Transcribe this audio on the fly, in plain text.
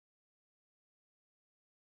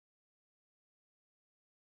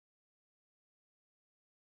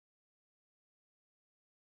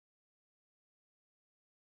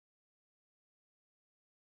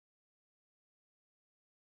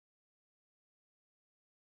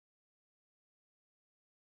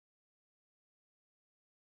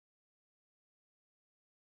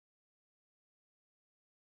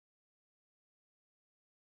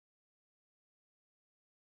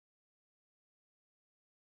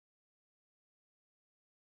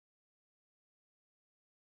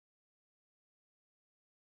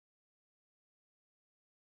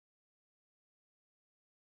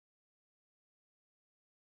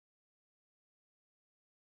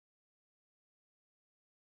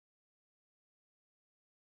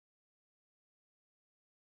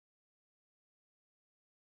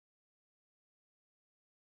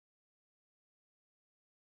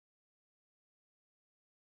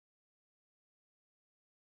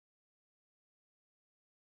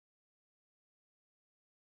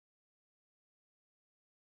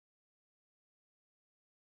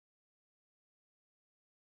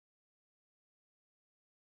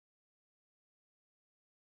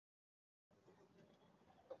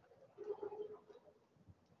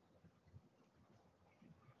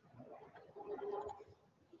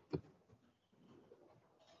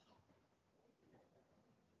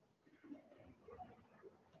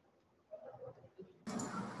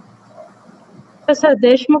Professor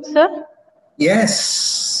Deshmukh, sir.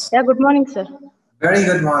 Yes. Yeah, good morning, sir. Very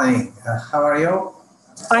good morning. How are you?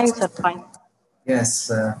 Fine, sir, fine.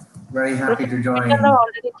 Yes, very happy Professor to Vital Rao join.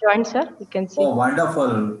 already joined, sir. You can see. Oh,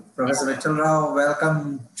 wonderful. Professor Vital Rao,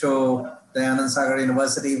 welcome to Dayanand Sagar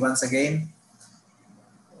University once again.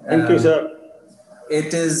 Thank you, sir.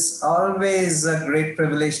 It is always a great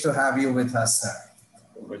privilege to have you with us, sir.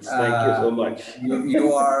 Thank you so much.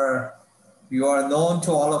 You are known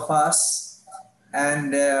to all of us,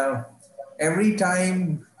 and every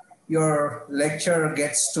time your lecture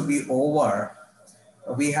gets to be over,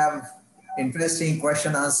 we have interesting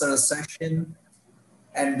question answer session,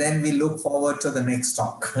 and then we look forward to the next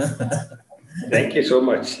talk. Thank you so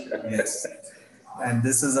much. Yes, and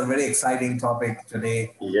this is a very exciting topic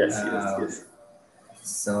today. Yes.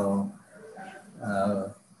 So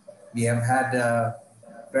we have had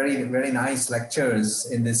very nice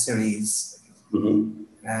lectures in this series,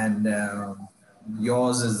 and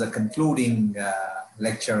yours is the concluding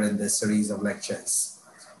lecture in this series of lectures.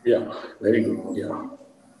 Yeah, very good. Yeah,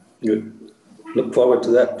 good. Look forward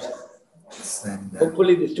to that. And,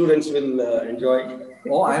 hopefully the students will enjoy.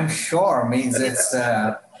 Oh, I'm sure. Means it's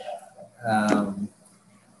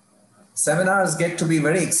seminars get to be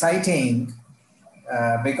very exciting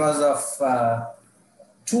because of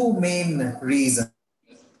two main reasons,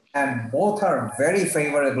 and both are very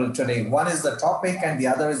favorable today. One is the topic, and the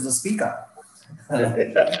other is the speaker.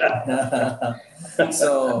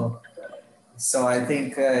 So I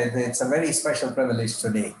think it's a very special privilege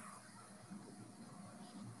today.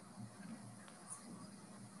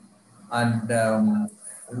 And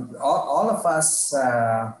all of us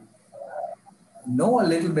know a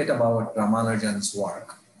little bit about Ramanujan's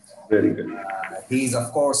work. Very good. He's,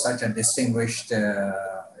 of course, such a distinguished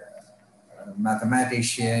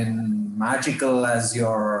mathematician, magical as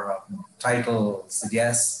your title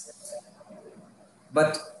suggests.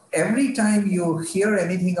 But every time you hear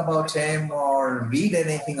anything about him or read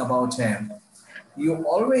anything about him, you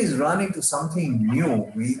always run into something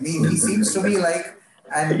new. He seems to be like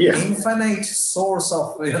an infinite source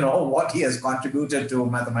of what he has contributed to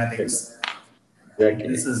mathematics. Exactly.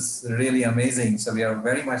 This is really amazing. So we are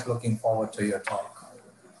very much looking forward to your talk.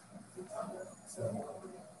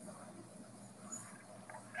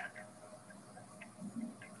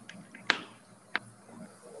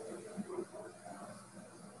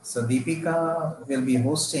 So Deepika will be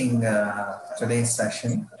hosting today's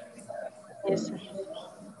session. Yes, sir.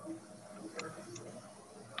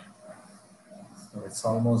 So it's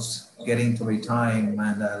almost getting to be time,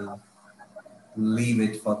 and I'll leave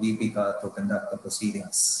it for Deepika to conduct the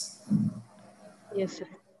proceedings. Yes, sir.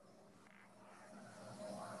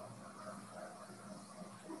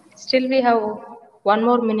 Still we have 1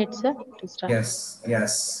 more minute, sir, to start.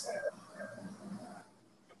 Yes.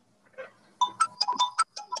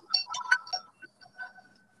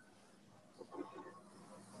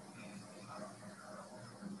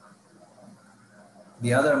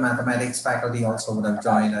 The other mathematics faculty also would have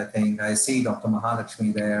joined, I think. I see Dr.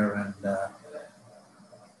 Mahalakshmi there, and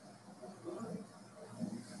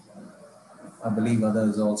I believe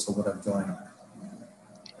others also would have joined.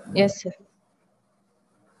 Yes, sir.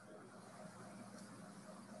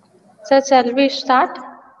 Sir, shall we start?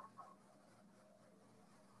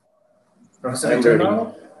 Professor I'm ready.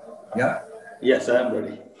 Vital? Yeah? Yes, I'm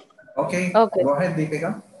ready. Okay. Go ahead,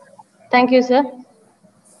 Deepika. Thank you, sir.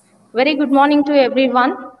 Very good morning to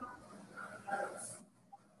everyone.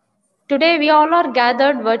 Today we all are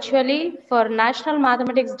gathered virtually for National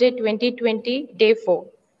Mathematics Day 2020, Day 4,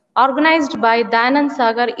 organized by Dayanand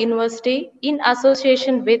Sagar University in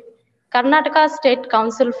association with Karnataka State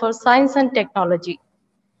Council for Science and Technology.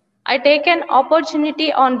 I take an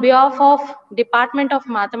opportunity on behalf of Department of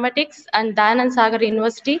Mathematics and Dayanand Sagar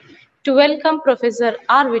University to welcome Professor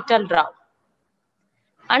R. Vital Rao.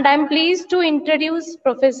 And I'm pleased to introduce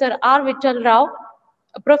Professor R. Vital Rao.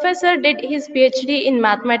 A professor did his PhD in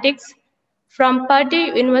mathematics from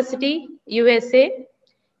Purdue University, USA.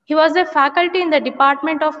 He was a faculty in the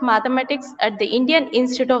Department of Mathematics at the Indian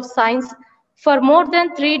Institute of Science for more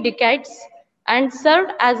than 3 decades and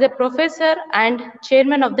served as a professor and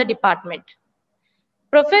chairman of the department.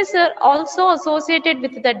 Professor also associated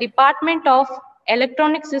with the Department of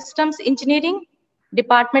Electronic Systems Engineering,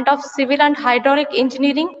 Department of Civil and Hydraulic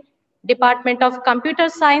Engineering, Department of Computer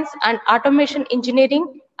Science and Automation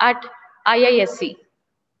Engineering at IISc.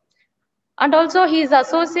 And also he is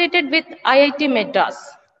associated with IIT Madras.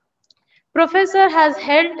 Professor has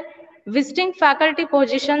held visiting faculty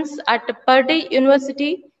positions at Purdue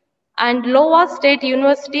University and Iowa State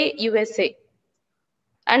University, USA,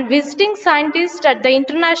 and visiting scientist at the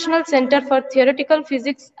International Center for Theoretical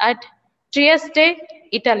Physics at Trieste,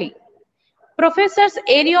 Italy. Professor's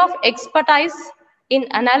area of expertise in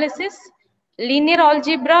analysis, linear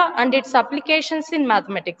algebra and its applications in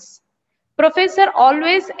mathematics. Professor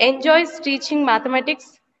always enjoys teaching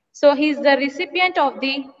mathematics, so he is the recipient of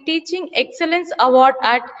the Teaching Excellence Award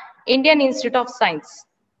at Indian Institute of Science.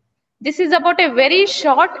 This is about a very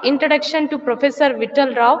short introduction to Professor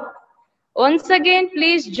Vittal Rao. Once again,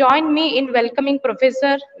 please join me in welcoming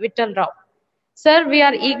Professor Vittal Rao. Sir, we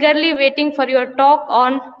are eagerly waiting for your talk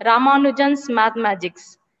on Ramanujan's math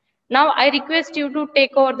magics. Now I request you to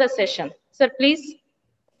take over the session. Sir, please.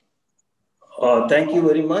 Thank you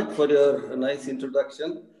very much for your nice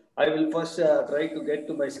introduction. I will first try to get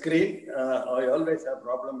to my screen. I always have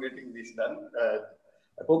problem getting this done.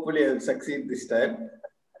 Hopefully I will succeed this time.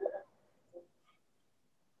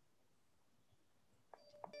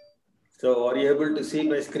 So are you able to see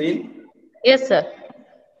my screen? Yes, sir.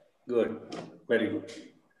 Good. Very good.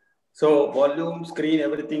 So volume, screen,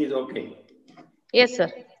 everything is okay? Yes, sir.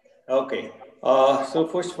 Okay. So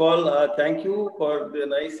first of all, thank you for the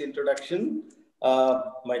nice introduction.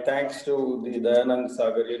 My thanks to the Dayanand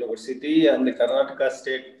Sagar University and the Karnataka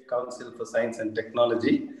State Council for Science and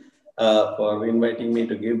Technology for inviting me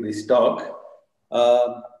to give this talk.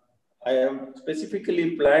 I have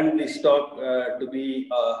specifically planned this talk to be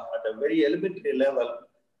at a very elementary level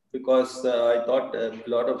because I thought a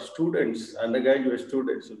lot of students, undergraduate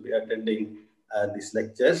students, will be attending these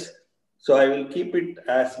lectures. So I will keep it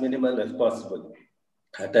as minimal as possible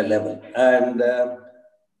at a level. And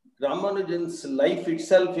Ramanujan's life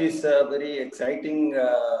itself is a very exciting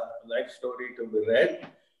life story to be read.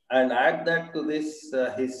 And add that to this,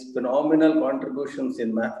 his phenomenal contributions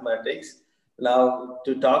in mathematics. Now,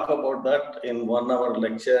 to talk about that in 1 hour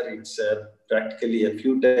lecture, it's practically a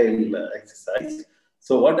futile exercise.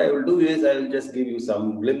 So what I will do is I will just give you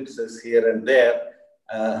some glimpses here and there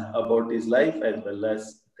about his life as well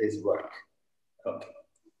as his work. Okay.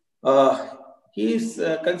 He is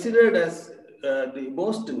considered as the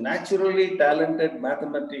most naturally talented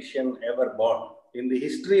mathematician ever born in the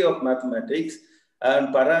history of mathematics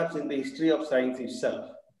and perhaps in the history of science itself.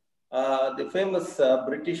 The famous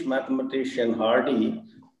British mathematician Hardy,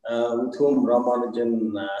 with whom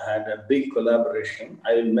Ramanujan had a big collaboration.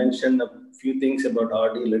 I will mention a few things about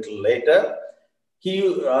Hardy a little later.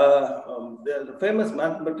 The famous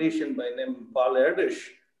mathematician by name Paul Erdős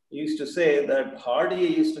used to say that Hardy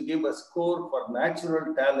used to give a score for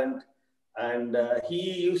natural talent, and he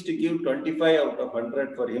used to give 25 out of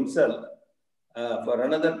 100 for himself. For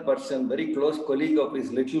another person, very close colleague of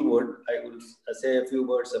his, Littlewood, I will say a few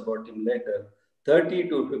words about him later, 30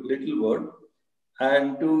 to Littlewood,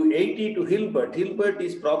 and to 80 to Hilbert. Hilbert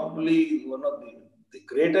is probably one of the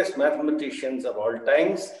greatest mathematicians of all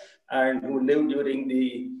times, and who lived during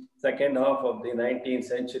the second half of the 19th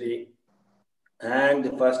century and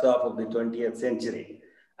the first half of the 20th century.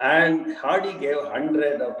 And Hardy gave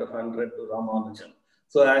 100 out of 100 to Ramanujan.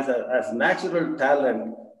 So as natural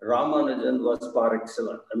talent, Ramanujan was par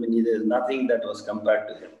excellence. I mean, there's nothing that was compared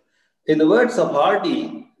to him. In the words of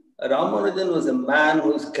Hardy, Ramanujan was a man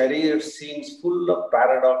whose career seems full of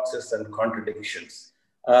paradoxes and contradictions.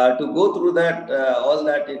 To go through that, all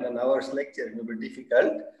that in an hour's lecture will be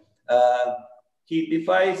difficult. He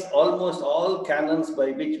defies almost all canons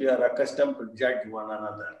by which we are accustomed to judge one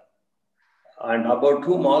another, and about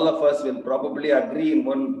whom all of us will probably agree in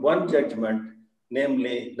one judgment,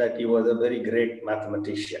 namely that he was a very great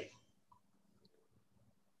mathematician.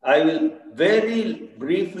 I will very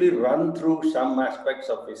briefly run through some aspects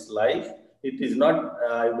of his life. It is not,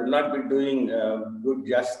 I will not be doing good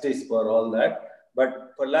justice for all that,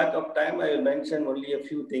 but for lack of time, I will mention only a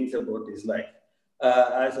few things about his life.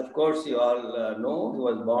 As of course you all know, he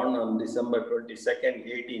was born on December 22nd,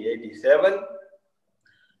 1887.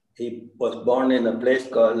 He was born in a place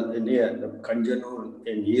called near Kanjanur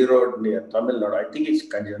in Erode near Tamil Nadu. I think it's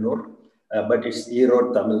Kanjanur, but it's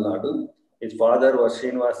Erode, Tamil Nadu. His father was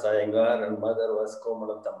Srinivas Iyengar and mother was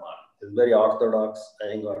Komalathammal. It's a very orthodox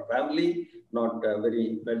Iyengar family, not a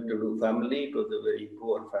very well-to-do family. It was a very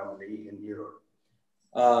poor family in Erode.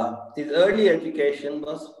 His early education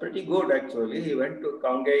was pretty good actually. He went to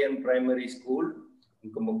Kangayan Primary School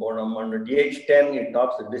in Kumbakonam. And at age 10, he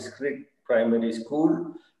tops the district primary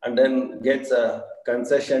school and then gets a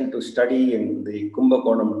concession to study in the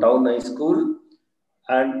Kumbakonam Town High School.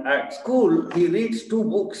 And at school, he reads two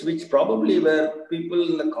books which probably were people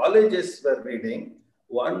in the colleges were reading.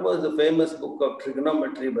 One was the famous book of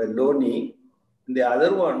trigonometry by Loney. And the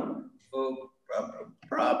other one,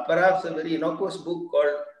 perhaps a very innocuous book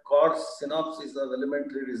called Course Synopsis of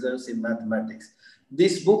Elementary Results in Mathematics.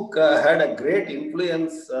 This book had a great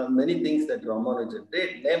influence on many things that Ramanujan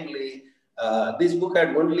did, namely This book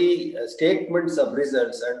had only statements of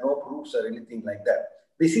results and no proofs or anything like that.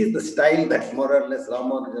 This is the style that more or less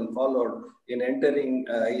Ramanujan followed in entering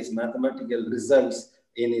his mathematical results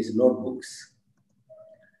in his notebooks.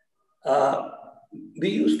 We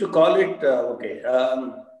used to call it,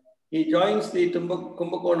 he joins the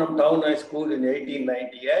Kumbakonam Town High School in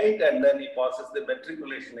 1898, and then he passes the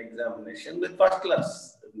matriculation examination with first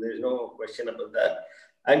class. There's no question about that.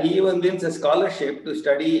 And he even wins a scholarship to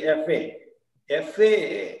study FA.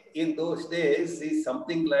 FA in those days is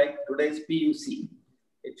something like today's PUC.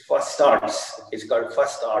 It's First Arts. It's called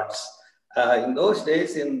First Arts. In those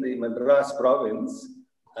days in the Madras province,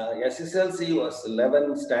 SSLC was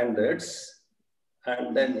 11 standards,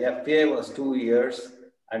 and then FA was 2 years,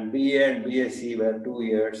 and BA and BSc were 2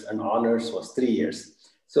 years, and honors was 3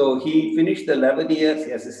 years. So he finished 11 years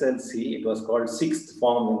SSLC. It was called sixth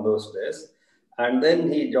form in those days. And then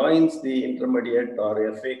he joins the intermediate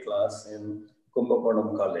or FA class in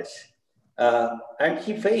Kumbakonam College. And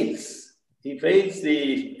he fails. He fails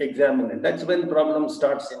the exam. That's when problem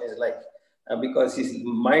starts in his life. Because his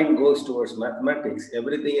mind goes towards mathematics,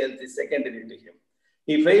 everything else is secondary to him.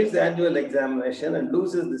 He fails the annual examination and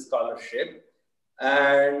loses the scholarship.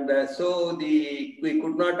 And so we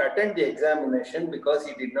could not attend the examination because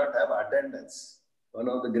he did not have attendance. One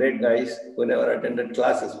of the great guys who never attended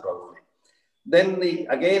classes probably. Then he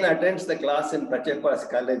again attends the class in Prachapas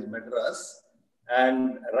College, Madras,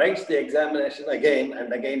 and writes the examination again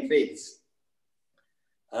and again fails.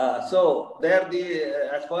 So there,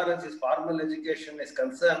 as far as his formal education is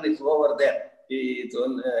concerned, it's over there.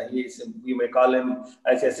 You may call him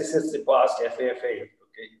as SSLC passed, FA failed.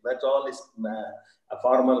 Okay, that's all his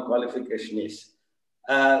formal qualification is.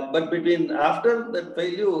 But after that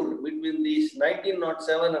failure, between these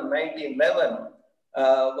 1907 and 1911,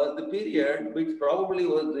 was the period which probably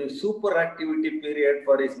was the super activity period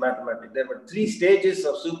for his mathematics. There were 3 stages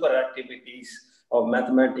of super activities of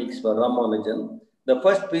mathematics for Ramanujan. The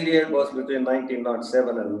first period was between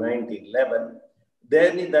 1907 and 1911.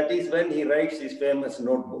 Then that is when he writes his famous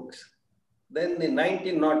notebooks. Then in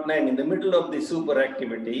 1909, in the middle of the super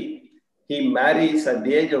activity, he marries at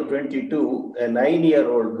the age of 22 a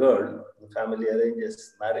 9-year-old girl. The family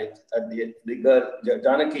arranges marriage. The girl,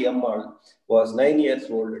 Janaki Ammal, was 9 years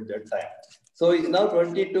old at that time. So he's now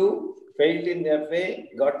 22, failed in FA,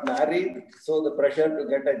 got married. So the pressure to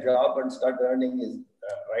get a job and start earning is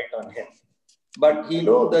right on him. But he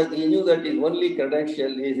knew that his only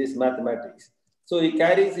credential is his mathematics. So he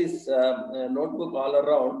carries his notebook all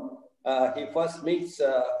around. He first meets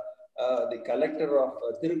the collector of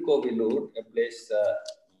Tirukkovilur, a place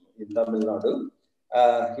in Tamil Nadu.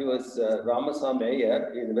 He was Ramasamy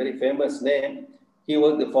Iyer, is a very famous name. He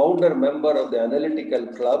was the founder member of the Analytical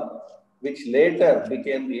Club, which later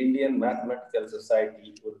became the Indian Mathematical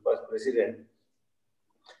Society, who was president.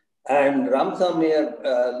 And Ramasamy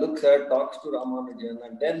Iyer talks to Ramanujan,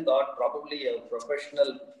 and then thought probably a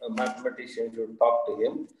professional mathematician should talk to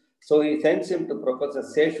him. So he sends him to Professor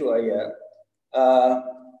Seshu Iyer.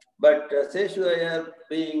 But Seshu Iyer,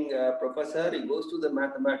 being a professor, he goes to the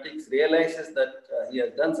mathematics, realizes that he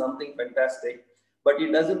has done something fantastic, but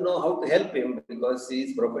he doesn't know how to help him because he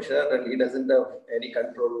is professor and he doesn't have any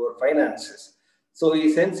control over finances. So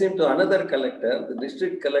he sends him to another collector, the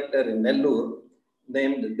district collector in Nellore,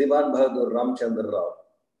 named Diwan Bahadur Ramchandra Rao.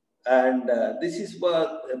 And this is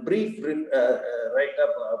a brief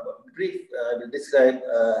write-up, I will describe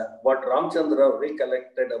what Ramchandra Rao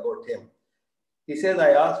recollected about him. He says,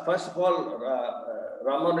 I asked, first of all,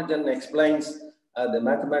 Ramanujan explains the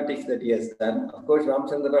mathematics that he has done. Of course,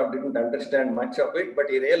 Ramchandra Rao didn't understand much of it, but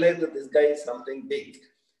he realized that this guy is something big.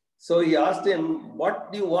 So he asked him,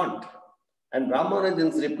 what do you want? And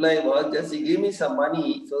Ramanujan's reply was, just give me some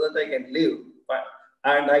money so that I can live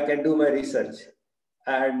and I can do my research.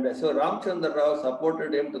 And so Ramchandra Rao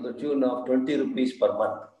supported him to the tune of 20 rupees per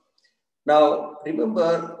month. Now,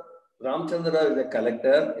 remember, Ramchandra Rao is a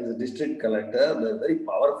collector, is a district collector. They were very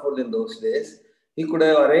powerful in those days. He could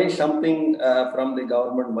have arranged something from the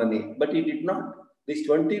government money, but he did not. This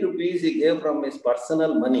 20 rupees he gave from his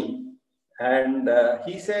personal money. And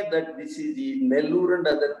he said that this is the Nellore and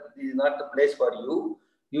other, this is not the place for you.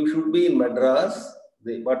 You should be in Madras,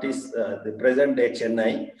 what is the present day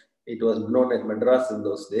Chennai. It was known as Madras in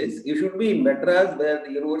those days. You should be in Madras, where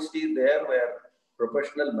the university is there, where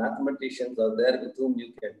professional mathematicians are there with whom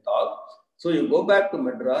you can talk. So you go back to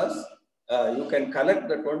Madras, you can collect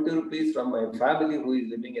the 20 rupees from my family who is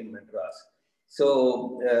living in Madras.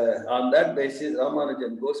 So on that basis,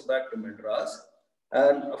 Ramanujan goes back to Madras.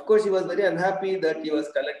 And of course, he was very unhappy that he was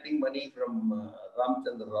collecting money from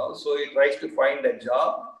Ramchandra Rao. So he tries to find a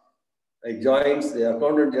job. He joins the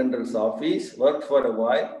Accountant General's office, worked for a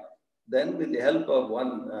while. Then with the help of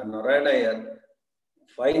one Narayana,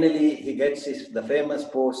 finally he gets the famous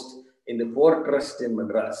post in the Port Trust in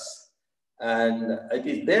Madras. And it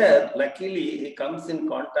is there, luckily, he comes in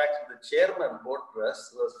contact with the chairman of Port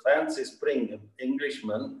Trust, who was Francis Spring, an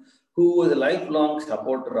Englishman, who was a lifelong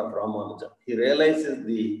supporter of Ramanujan. He realizes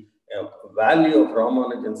the value of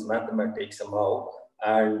Ramanujan's mathematics somehow,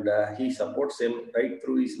 and he supports him right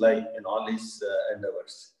through his life in all his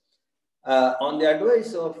endeavors. On the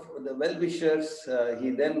advice of the well-wishers, he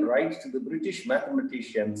then writes to the British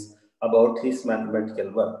mathematicians about his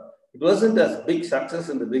mathematical work. It wasn't a big success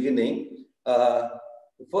in the beginning.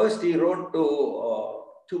 First, he wrote to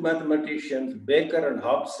two mathematicians, Baker and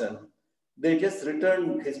Hobson. They just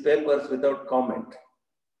returned his papers without comment.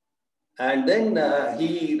 And then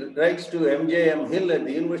he writes to M.J.M. Hill at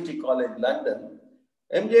the University College London.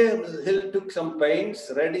 M.J.M. Hill took some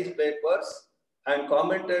pains, read his papers, and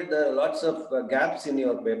commented lots of gaps in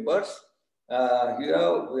your papers. You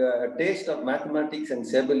have a taste of mathematics and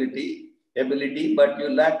ability, but you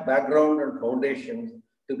lack background and foundation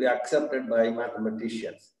to be accepted by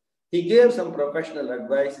mathematicians. He gave some professional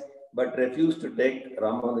advice, but refused to take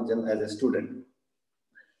Ramanujan as a student.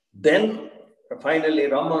 Then finally,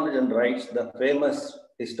 Ramanujan writes the famous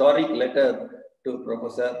historic letter to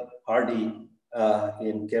Professor Hardy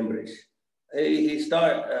in Cambridge.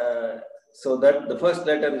 So that the first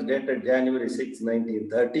letter is dated January 6,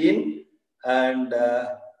 1913, and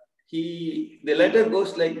the letter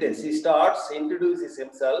goes like this. He starts, introduces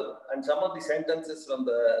himself, and some of the sentences from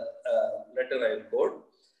the letter I quote.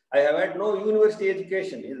 I have had no university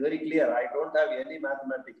education. It's very clear. I don't have any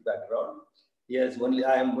mathematics background. Yes,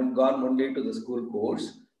 I am gone only to the school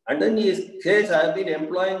course. And then he says, I have been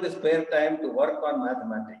employing the spare time to work on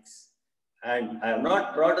mathematics. And I have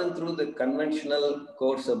not trodden through the conventional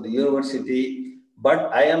course of the university,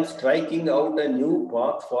 but I am striking out a new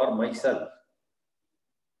path for myself.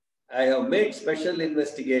 I have made special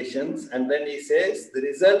investigations, and then he says, the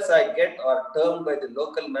results I get are termed by the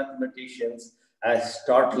local mathematicians as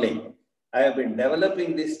startling. I have been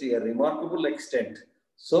developing this to a remarkable extent,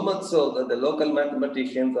 so much so that the local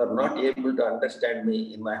mathematicians are not able to understand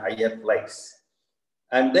me in my higher flights.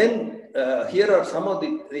 And then here are some of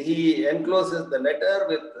he encloses the letter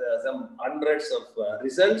with some hundreds of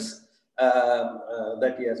results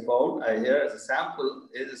that he has found. Here is a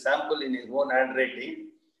sample in his own handwriting.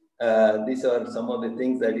 These are some of the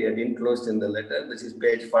things that he had enclosed in the letter. This is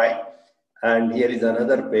page 5. And here is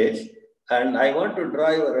another page. And I want to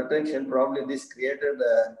draw your attention, probably this created,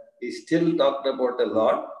 is still talked about a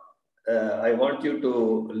lot. I want you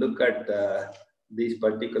to look at this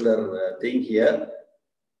particular thing here.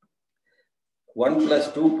 1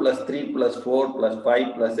 plus 2 plus 3 plus 4 plus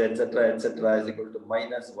 5 plus etc. is equal to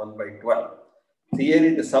minus 1 by 12. So here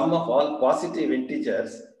is the sum of all positive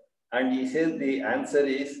integers, and he says the answer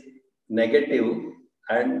is negative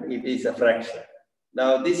and it is a fraction.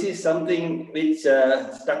 Now this is something which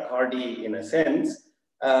struck Hardy in a sense.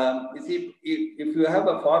 You see, if you have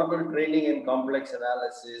a formal training in complex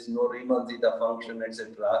analysis, no Riemann zeta function,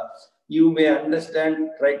 etc., you may understand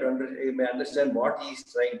what he is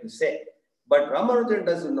trying to say. But Ramanujan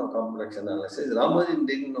doesn't know complex analysis. Ramanujan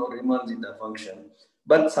didn't know Riemann zeta function.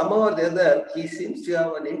 But somehow or the other, he seems to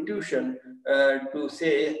have an intuition to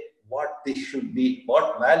say what this should be,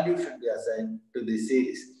 what value should be assigned to this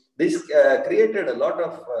series. This created a lot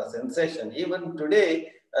of sensation. Even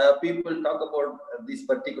today, people talk about this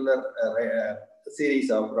particular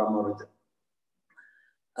series of Ramanujan.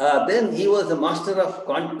 Then he was a master of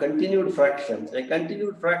continued fractions. A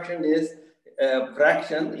continued fraction is a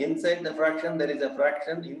fraction. Inside the fraction, there is a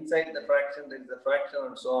fraction. Inside the fraction, there is a fraction,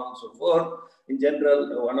 and so on and so forth. In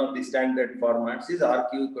general, one of the standard formats is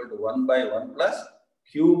RQ equal to 1 by 1 plus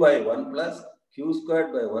Q by 1 plus Q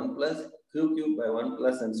squared by 1 plus Q cubed by 1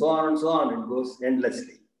 plus, and so on and so on. It goes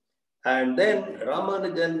endlessly. And then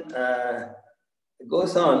Ramanujan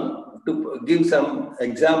goes on to give some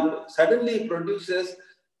examples. Suddenly he produces,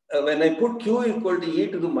 when I put Q equal to e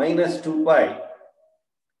to the minus 2 pi,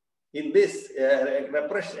 in this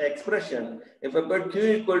expression, if I put Q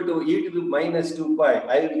equal to e to the minus 2 pi,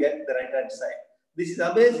 I will get the right hand side. This is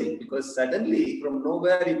amazing because suddenly from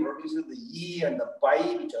nowhere he produces the e and the pi,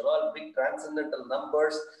 which are all big transcendental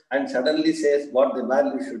numbers, and suddenly says what the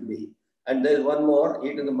value should be. And there is one more,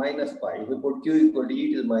 e to the minus pi. If we put Q equal to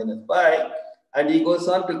e to the minus pi, and he goes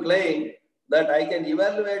on to claim that I can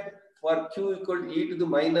evaluate for Q equal to e to the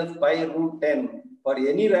minus pi root 10 for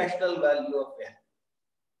any rational value of n.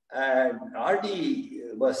 And Hardy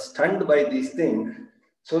was stunned by these things.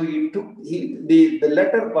 So the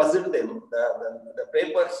letter puzzled him. The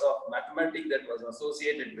papers of mathematics that was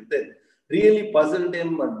associated with it really puzzled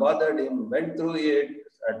him and bothered him, went through it,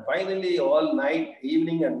 and finally all night,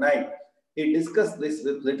 evening and night, he discussed this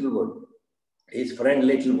with Littlewood, his friend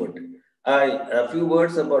Littlewood. A few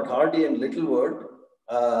words about Hardy and Littlewood,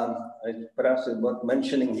 perhaps is worth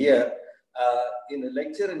mentioning here. In a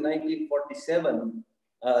lecture in 1947,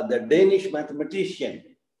 the Danish mathematician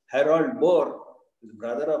Harald Bohr, the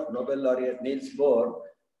brother of Nobel laureate Niels Bohr,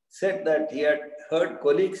 said that he had heard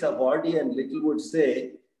colleagues of Hardy and Littlewood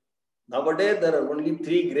say, nowadays there are only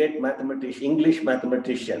three great English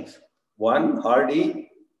mathematicians. One,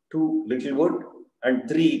 Hardy, two, Littlewood, and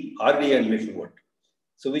three, Hardy and Littlewood.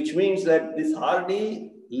 So which means that this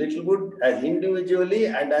Hardy, Littlewood as individually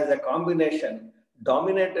and as a combination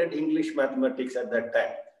dominated English mathematics at that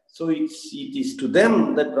time. So it is to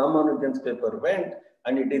them that Ramanujan's paper went,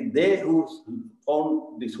 and it is they who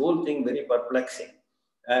found this whole thing very perplexing.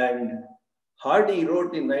 And Hardy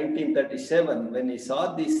wrote in 1937, when he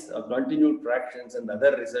saw these continued fractions and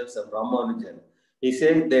other results of Ramanujan, he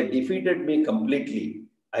said, they defeated me completely.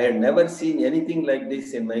 I had never seen anything like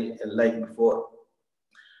this in my life before.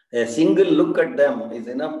 A single look at them is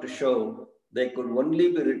enough to show they could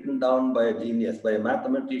only be written down by a genius, by a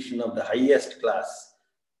mathematician of the highest class.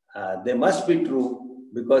 They must be true,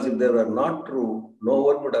 because if they were not true, no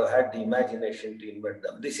one would have had the imagination to invent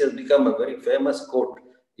them. This has become a very famous quote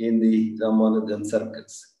in the Ramanujan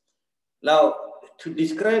circles. Now, to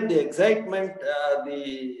describe the excitement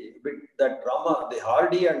that the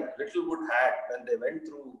Hardy and Littlewood had when they went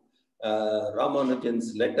through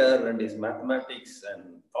Ramanujan's letter and his mathematics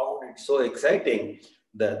and found it so exciting,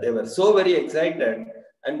 that they were so very excited.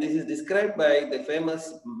 And this is described by the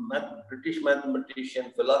famous British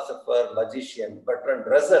mathematician, philosopher, logician, Bertrand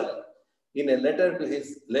Russell, in a letter to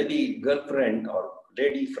his lady girlfriend or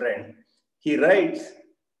lady friend. He writes,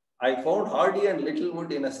 I found Hardy and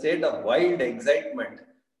Littlewood in a state of wild excitement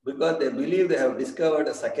because they believe they have discovered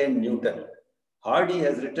a second Newton. Hardy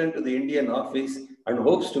has returned to the Indian office and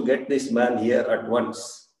hopes to get this man here at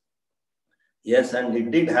once. Yes, and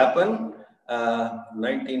it did happen.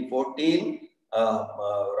 1914,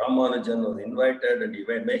 Ramanujan was invited and he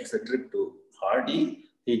makes a trip to Hardy.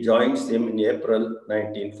 He joins him in April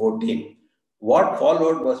 1914. What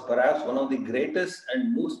followed was perhaps one of the greatest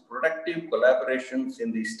and most productive collaborations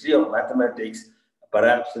in the history of mathematics,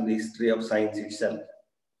 perhaps in the history of science itself.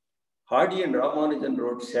 Hardy and Ramanujan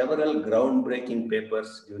wrote several groundbreaking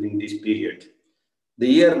papers during this period. The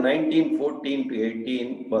year 1914 to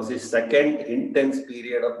 18 was his second intense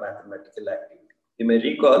period of mathematical activity. You may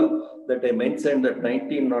recall that I mentioned that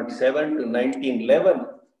 1907 to 1911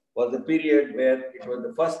 was the period where it was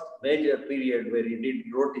the first major period where he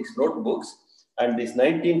wrote his notebooks, and this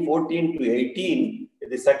 1914 to 18 is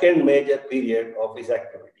the second major period of his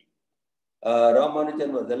activity.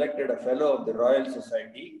 Ramanujan was elected a fellow of the Royal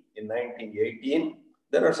Society in 1918.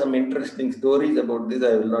 There are some interesting stories about this.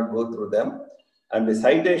 I will not go through them. And the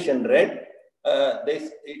citation read,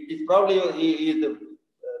 it's probably the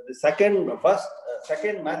second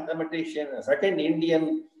mathematician, second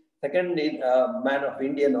man of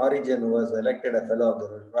Indian origin who was elected a fellow of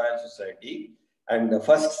the Royal Society, and the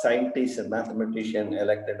first scientist and mathematician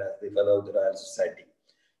elected as the fellow of the Royal Society.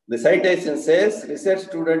 The citation says, research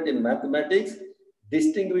student in mathematics,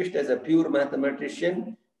 distinguished as a pure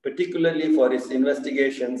mathematician, particularly for his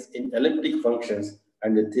investigations in elliptic functions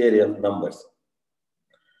and the theory of numbers.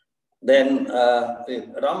 Then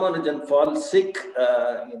Ramanujan falls sick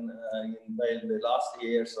in the last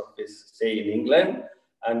years of his stay in England,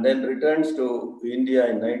 and then returns to India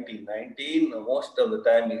in 1919. Most of the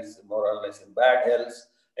time he's more or less in bad health.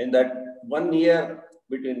 In that 1 year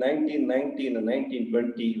between 1919 and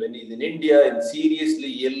 1920, when he's in India and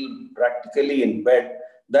seriously ill, practically in bed,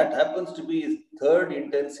 that happens to be his third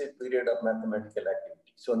intensive period of mathematical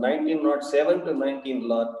activity. So 1907 to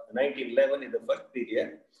 1911 is the first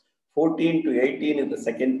period, 14 to 18 is the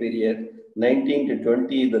second period, 19 to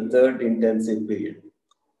 20 is the third intensive period.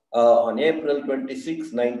 On April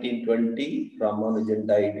 26, 1920, Ramanujan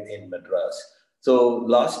died in Madras. So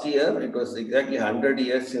last year, it was exactly 100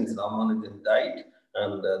 years since Ramanujan died,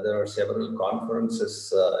 and there are several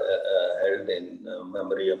conferences held in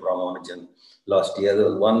memory of Ramanujan last year. There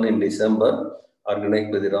was one in December,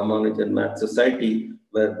 organized by the Ramanujan Math Society,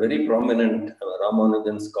 where very prominent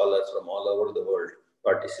Ramanujan scholars from all over the world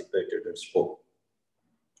participated and spoke.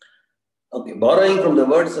 Okay, borrowing from the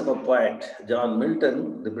words of a poet, John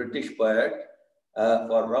Milton, the British poet,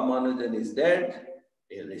 for Ramanujan is dead,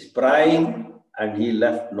 he is prime, and he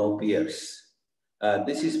left no peers.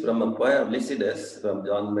 This is from a poem of Lycidas from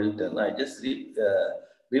John Milton. I just read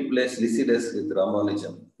replaced Lycidas with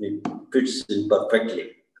Ramanujan. It fits in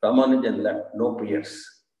perfectly. Ramanujan left, no peers.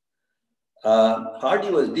 Hardy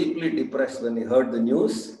was deeply depressed when he heard the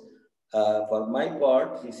news. For my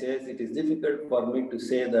part, he says, it is difficult for me to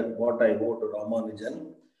say that what I owe to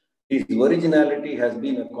Ramanujan. His originality has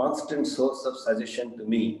been a constant source of suggestion to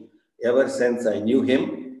me ever since I knew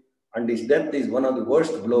him, and his death is one of the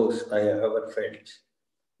worst blows I have ever felt.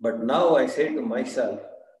 But now I say to myself,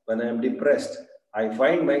 when I am depressed, I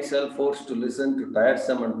find myself forced to listen to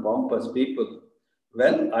tiresome and pompous people.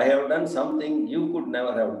 Well, I have done something you could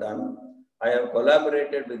never have done. I have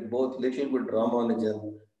collaborated with both Littlewood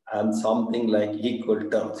Ramanujan and something like equal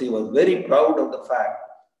terms. He was very proud of the fact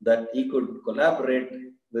that he could collaborate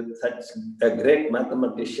with such a great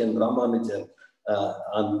mathematician, Ramanujan,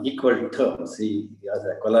 on equal terms. He as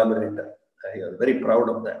a collaborator. He was very proud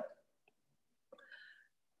of that.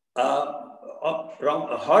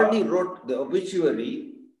 Hardy wrote the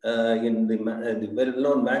obituary in the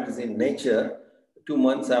well-known magazine Nature 2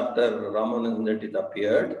 months after Ramanujan it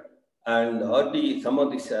appeared. And Hardy, some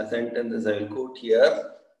of these sentences I will quote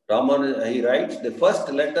here. He writes, the first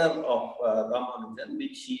letter of Ramanujan,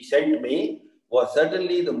 which he sent me, was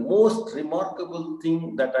certainly the most remarkable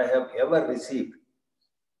thing that I have ever received.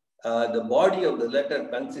 The body of the letter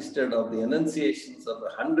consisted of the enunciations of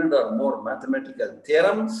 100 or more mathematical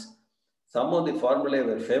theorems. Some of the formulae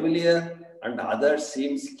were familiar and others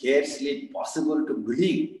seemed scarcely possible to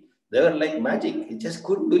believe. They were like magic. He just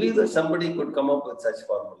couldn't believe that somebody could come up with such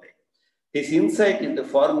formulae. His insight into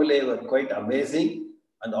formulae were quite amazing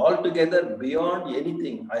and altogether beyond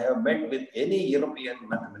anything I have met with any European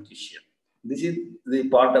mathematician. This is the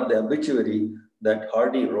part of the obituary that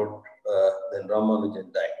Hardy wrote when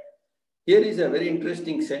Ramanujan died. Here is a very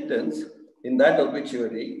interesting sentence in that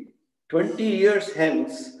obituary. 20 years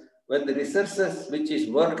hence, when the researches which his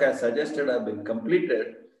work has suggested have been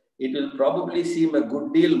completed, it will probably seem a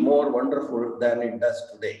good deal more wonderful than it does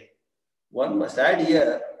today. One must add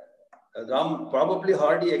here, probably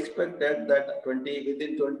Hardy expected that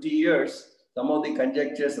within 20 years, some of the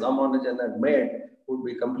conjectures Ramanujan had made would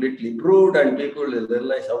be completely proved and people will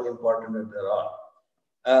realize how important they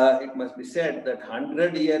are. It must be said that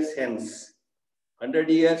 100 years hence, 100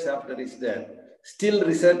 years after his death, still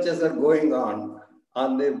researches are going on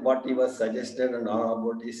what he was suggested and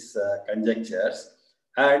about his conjectures.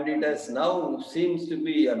 And it has now seems to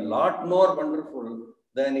be a lot more wonderful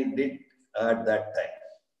than it did at that time.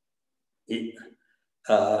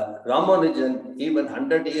 Ramanujan, even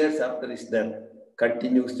 100 years after his death,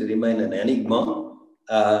 continues to remain an enigma.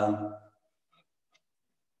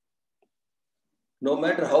 No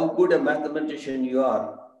matter how good a mathematician you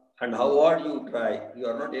are and how hard you try, you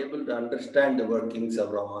are not able to understand the workings of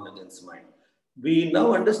Ramanujan's mind. We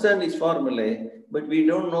now understand his formulae, but we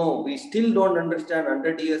don't know, we still don't understand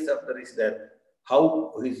 100 years after his death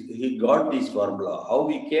how he got this formula, how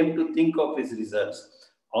he came to think of his results,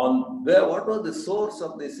 what was the source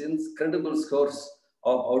of this incredible source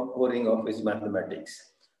of outpouring of his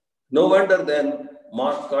mathematics. No wonder then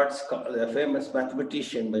Mark Karts, a famous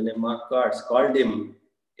mathematician by name Mark Karts, called him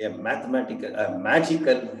a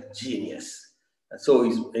magical genius. So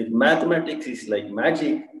his mathematics is like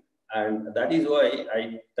magic, and that is why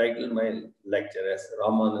I titled my lecture as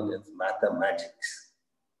Ramanujan's Mathematics.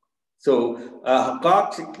 So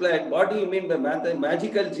Cox explained, what do you mean by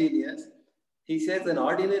magical genius? He says an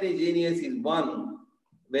ordinary genius is one,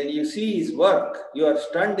 when you see his work, you are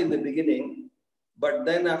stunned in the beginning, but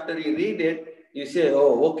then after you read it, you say,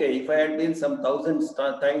 oh, okay, if I had been some 1,000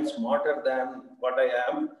 times smarter than what I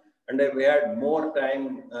am, and if I had more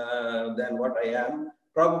time than what I am,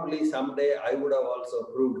 probably someday I would have also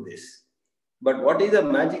proved this. But what is a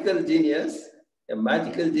magical genius? A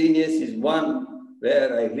magical genius is one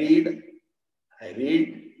where I read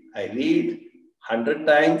 100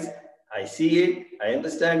 times, I see it, I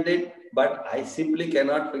understand it, but I simply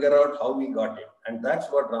cannot figure out how we got it. And that's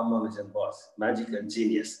what Ramanujan was, magical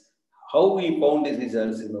genius. How we found his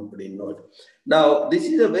results, nobody knows. Now, this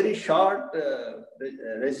is a very short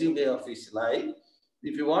resume of his life.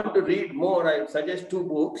 If you want to read more, I suggest 2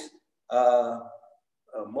 books.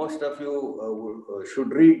 Most of you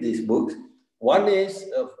should read these books. One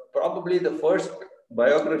is probably the first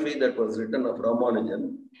biography that was written of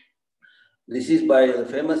Ramanujan. This is by the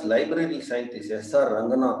famous library scientist S.R.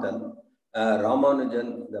 Ranganathan,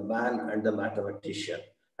 Ramanujan, the man and the mathematician.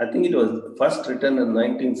 I think it was first written in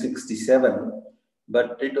 1967,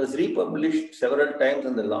 but it was republished several times,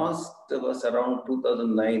 and the last was around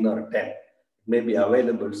 2009 or 10. It may be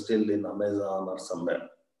available still in Amazon or somewhere.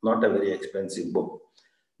 Not a very expensive book.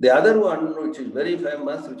 The other one, which is very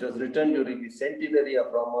famous, which was written during the centenary of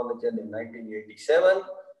Ramanujan in 1987,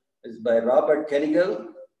 It's by Robert Kennigal.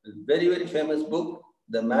 A very, very famous book,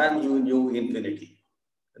 The Man Who Knew Infinity.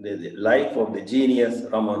 The life of the genius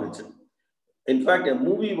Ramanujan. In fact, a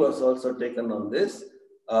movie was also taken on this.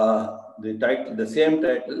 The same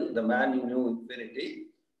title, The Man Who Knew Infinity.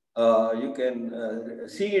 You can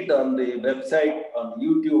see it on the website on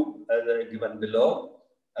YouTube as given below.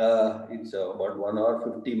 It's about 1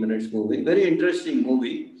 hour, 50 minutes movie. Very interesting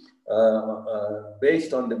movie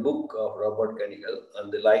based on the book of Robert Kennigal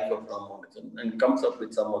and the life of Ramanujan, and comes up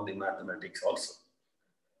with some of the mathematics also.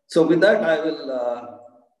 So with that, I will,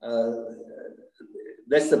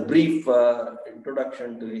 that's a brief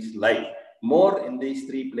introduction to his life. More in these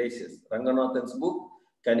 3 places, Ranganathan's book,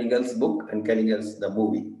 Kennigal's book, and Kennigal's the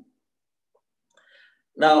movie.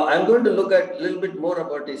 Now, I'm going to look at a little bit more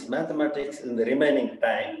about his mathematics in the remaining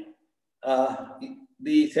time.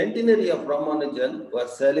 The centenary of Ramanujan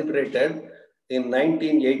was celebrated in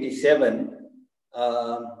 1987.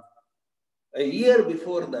 A year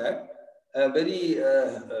before that, a very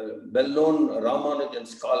well-known Ramanujan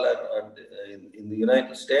scholar in the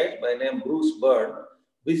United States by name Bruce Bird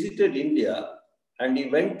visited India, and he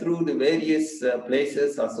went through the various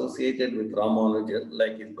places associated with Ramanujan,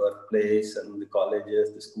 like his birthplace and the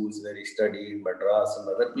colleges, the schools where he studied, Madras and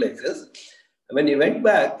other places. When he went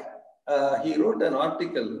back, he wrote an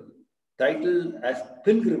article titled as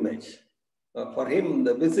Pilgrimage. For him,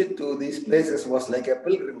 the visit to these places was like a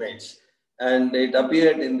pilgrimage. And it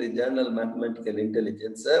appeared in the journal Mathematical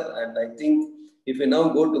Intelligencer. And I think if you now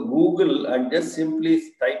go to Google and just simply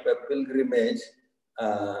type a pilgrimage,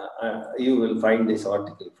 you will find this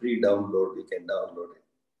article, free download, you can download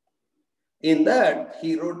it. In that,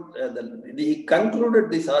 he wrote, he concluded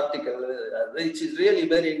this article, which is really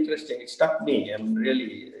very interesting. It struck me, and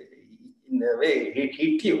really, in a way, it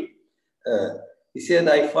hit you. He said,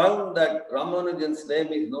 I found that Ramanujan's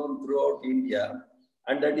name is known throughout India,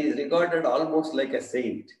 and that he is regarded almost like a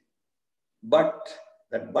saint. But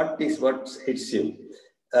that but is what hits you.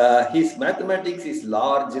 His mathematics is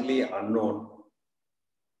largely unknown.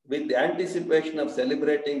 With the anticipation of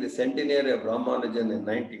celebrating the centenary of Ramanujan in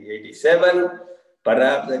 1987,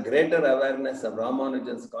 perhaps a greater awareness of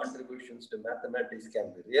Ramanujan's contributions to mathematics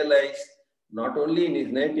can be realized, not only in his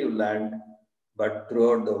native land, but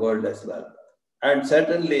throughout the world as well. And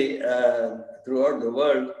certainly, throughout the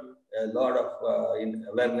world, a lot of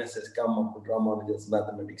awareness has come up with Ramanujan's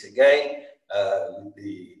mathematics again.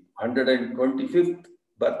 The 125th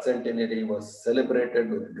birth centenary was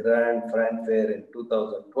celebrated with grand fanfare in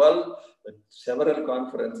 2012 with several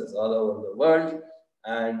conferences all over the world.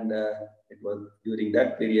 And it was during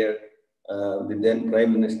that period, the then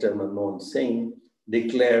Prime Minister Manmohan Singh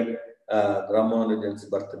declared Ramanujan's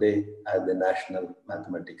birthday as the National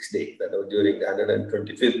Mathematics Day. That was during the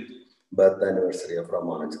 125th birth anniversary of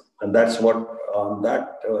Ramanujan. And that's what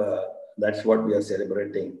that's what we are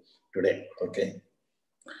celebrating today. Okay.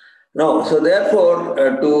 Now, so therefore,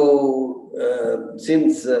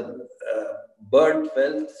 since Bird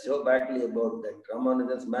felt so badly about that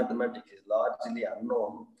Ramanujan's mathematics is largely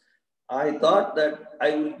unknown, I thought that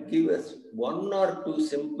I would give us 1 or 2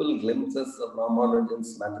 simple glimpses of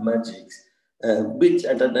Ramanujan's mathematics, which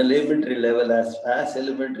at an elementary level, as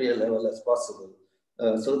elementary a level as possible,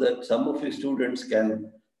 so that some of you students can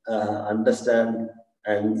understand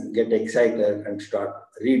and get excited and start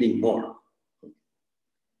reading more.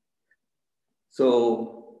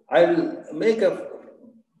 So I'll make a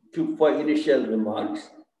few initial remarks.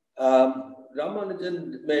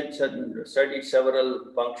 Ramanujan studied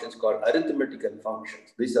several functions called arithmetical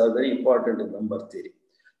functions. These are very important in number theory.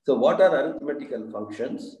 So what are arithmetical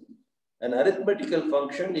functions? An arithmetical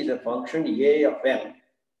function is a function A of n.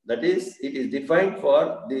 That is, it is defined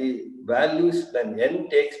for the values when n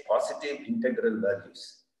takes positive integral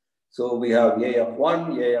values. So we have A of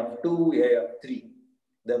 1, A of 2, A of 3.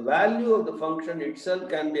 The value of the function itself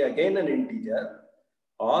can be again an integer,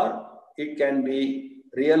 or it can be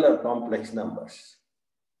real or complex numbers.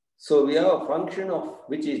 So we have a function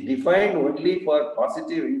which is defined only for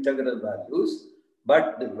positive integral values,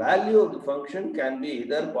 but the value of the function can be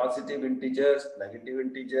either positive integers, negative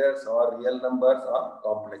integers, or real numbers or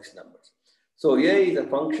complex numbers. So A is a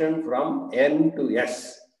function from n to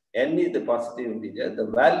s. N is the positive integer. The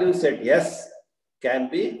values at s can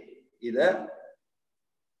be either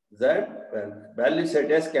values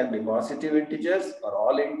at s can be positive integers or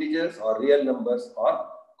all integers or real numbers or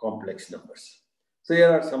complex numbers. So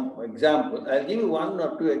here are some examples. I'll give you 1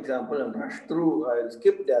 or 2 examples and rush through. I'll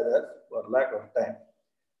skip the others for lack of time.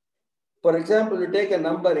 For example, you take a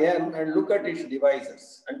number n and look at its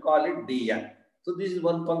divisors and call it dn. So this is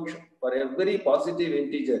one function. For every positive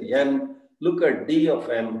integer n, look at d of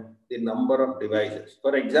n the number of devices.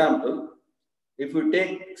 For example, if you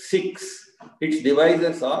take 6, its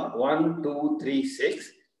devices are 1, 2, 3,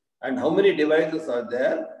 6. And how many devices are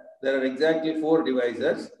there? There are exactly 4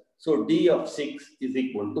 devices. So D of 6 is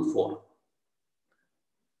equal to 4.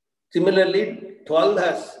 Similarly, 12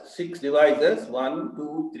 has 6 devices, 1,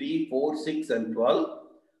 2, 3, 4, 6 and 12.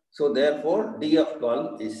 So therefore, D of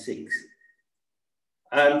 12 is 6.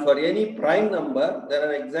 And for any prime number, there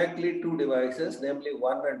are exactly 2 devices, namely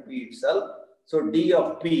 1 and P itself. So D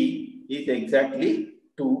of P is exactly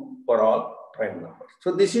 2 for all prime numbers.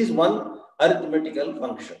 So this is one arithmetical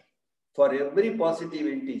function. For every positive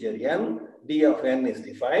integer n, D of n is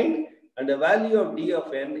defined, and the value of D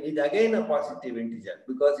of n is again a positive integer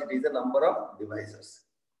because it is the number of devices.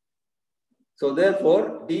 So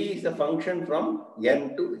therefore, D is a function from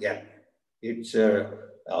n to n. Its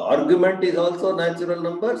argument is also natural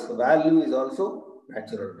numbers, value is also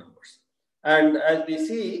natural numbers. And as we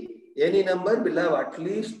see, any number will have at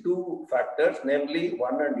least 2 factors, namely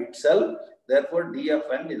 1 and itself. Therefore, D of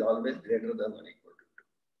n is always greater than or equal to 2.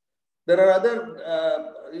 There are other,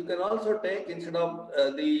 you can also take, instead of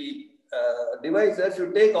the devices,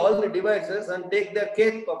 you take all the devices and take their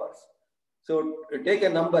kth powers. So take a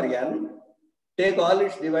number n, take all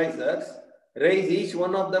its devices, raise each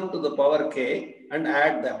one of them to the power k and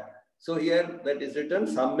add them. So here that is written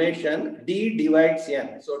summation d divides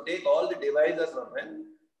n. So take all the divisors of n,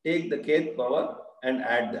 take the kth power and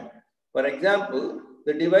add them. For example,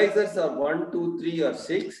 the divisors are 1, 2, 3 or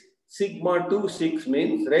 6. Sigma 2, 6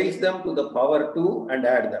 means raise them to the power 2 and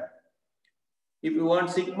add them. If you want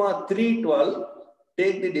sigma 3, 12,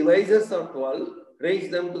 take the divisors of 12, raise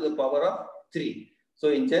them to the power of 3. So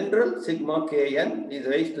in general, sigma kn is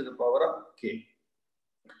raised to the power of k.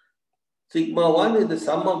 Sigma 1 is the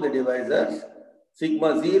sum of the divisors.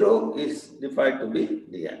 Sigma 0 is defined to be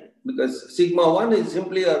dn. Because sigma 1 is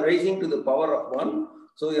simply a raising to the power of 1.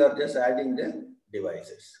 So you are just adding the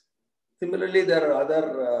devices. Similarly, there are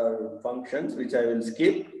other functions which I will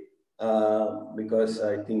skip because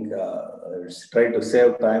I think I'll try to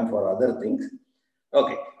save time for other things.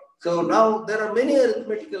 Okay. So now there are many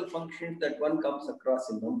arithmetical functions that one comes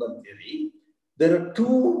across in number theory. There are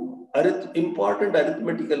 2 important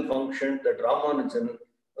arithmetical functions that Ramanujan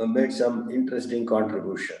made some interesting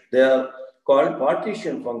contribution. They are called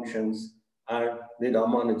partition functions and the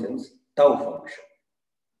Ramanujan's tau function.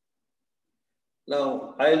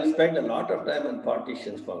 Now, I will spend a lot of time on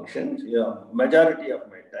partition functions, majority of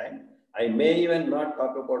my time. I may even not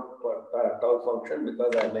talk about tau function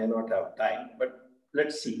because I may not have time, but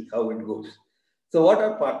let's see how it goes. So what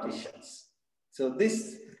are partitions? So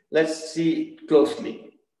this, let's see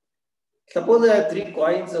closely. Suppose I have 3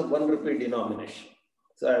 coins of 1 rupee denomination.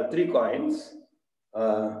 So I have 3 coins.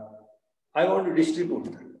 I want to distribute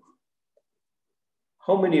them.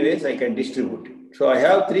 How many ways I can distribute it? So I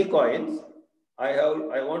have 3 coins.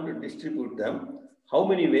 I want to distribute them. How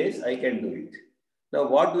many ways I can do it? Now,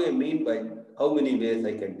 what do I mean by how many ways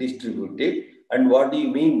I can distribute it? And what do you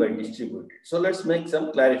mean by distribute it? So let's make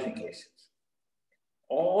some clarifications.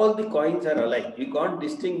 All the coins are alike. You can't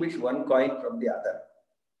distinguish one coin from the other.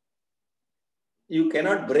 You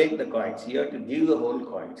cannot break the coins. You have to give the whole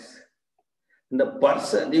coins. And the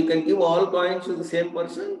person, you can give all coins to the same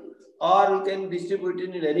person, or you can distribute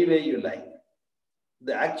it in any way you like.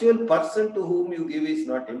 The actual person to whom you give is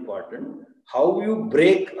not important. How you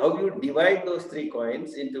break, how you divide those 3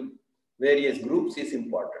 coins into various groups is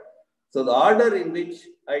important. So the order in which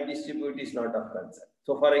I distribute is not of concern.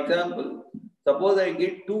 So for example, suppose I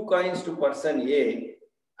give 2 coins to person A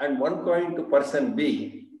and 1 coin to person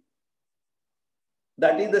B.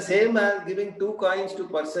 That is the same as giving 2 coins to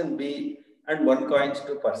person B and 1 coin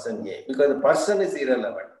to person A, because the person is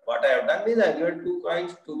irrelevant. What I have done is I have given 2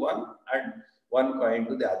 coins to one and 1 coin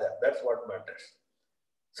to the other. That's what matters.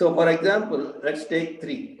 So for example, let's take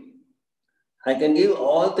 3. I can give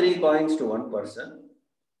all 3 coins to one person.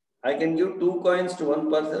 I can give 2 coins to one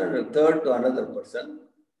person and a third to another person.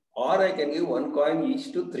 Or I can give 1 coin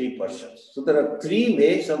each to 3 persons. So there are 3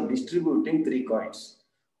 ways of distributing 3 coins.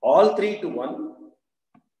 All 3 to one,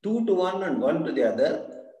 2 to one and 1 to the other,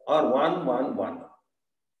 or 1, 1, 1.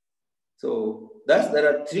 So thus there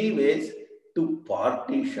are 3 ways to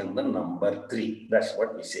partition the number 3. That's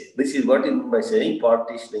what we say. This is what it means by saying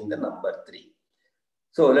partitioning the number 3.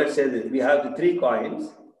 So let's say that we have the 3 coins.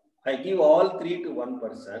 I give all 3 to one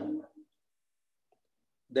person.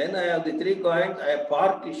 Then I have the 3 coins, I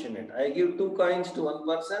partition it. I give 2 coins to one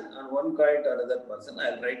person and 1 coin to another person.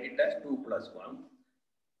 I'll write it as 2 plus 1.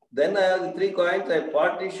 Then I have the 3 coins, I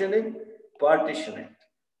partition it.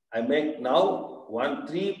 I make now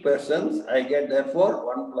 3 persons, I get therefore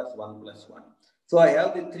 1 plus 1 plus 1. So I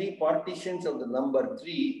have the three partitions of the number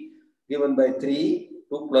 3 given by 3,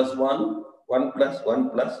 2 plus 1, 1 plus 1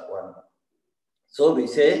 plus 1. So we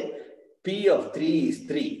say P of 3 is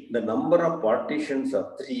 3. The number of partitions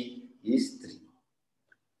of 3 is 3.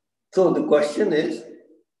 So the question is,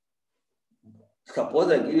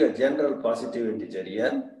 suppose I give you a general positive integer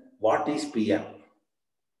here, what is Pm?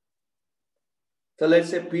 So let's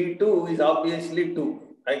say P2 is obviously 2.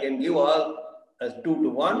 I can give all as 2 to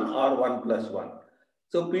 1 or 1 plus 1.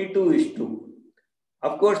 So P2 is 2.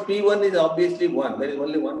 Of course, P1 is obviously 1. There is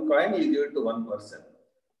only one coin, you give it to one person.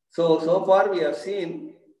 So far we have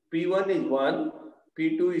seen P1 is 1,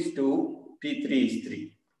 P2 is 2, P3 is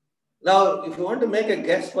 3. Now, if you want to make a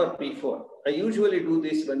guess for P4, I usually do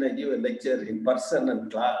this when I give a lecture in person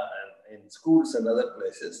and class, in schools and other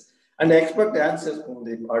places, and I expect answers from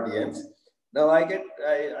the audience. Now I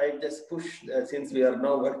just push, since we are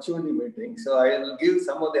now virtually meeting, so I will give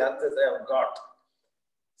some of the answers I have got.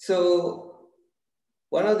 So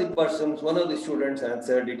one of the students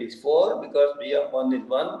answered it is 4 because P of 1 is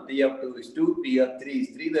 1, P of 2 is 2, P of 3 is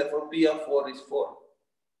 3, therefore P of 4 is 4.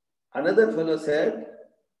 Another fellow said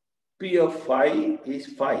P of 5 is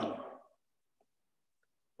 5.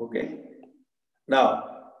 Okay.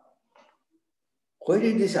 Now, why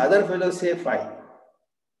did this other fellow say 5?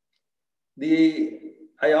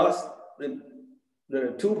 I asked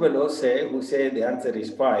the two fellows who say the answer is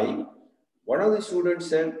 5. One of the students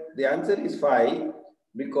said the answer is 5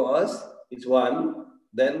 because it's 1,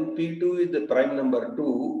 then P2 is the prime number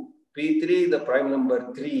 2, P3 is the prime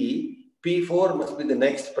number 3, P4 must be the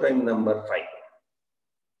next prime number 5.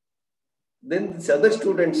 Then this other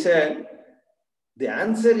student said the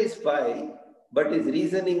answer is 5, but his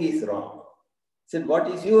reasoning is wrong. He said, what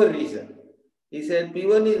is your reason? He said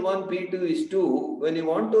P1 is 1, P2 is 2. When you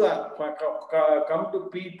want to come to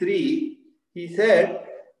P3, he said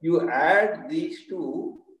you add these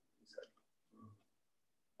two.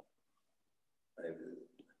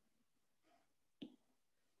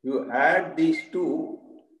 You add these two.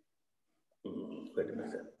 Wait a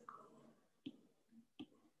minute.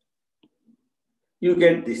 You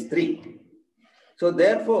get this 3. So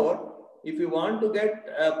therefore, if you want to get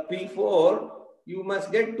P4, you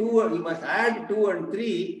must get 2. You must add 2 and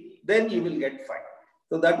 3. Then you will get 5.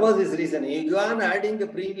 So that was his reasoning. If you are adding the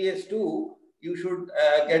previous 2, you should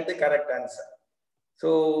get the correct answer.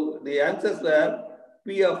 So the answers were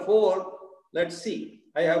P of 4. Let's see.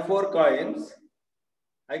 I have 4 coins.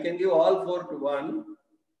 I can give all 4 to 1,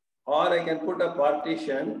 or I can put a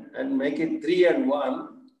partition and make it 3 and 1,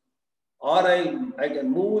 or I can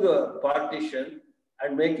move the partition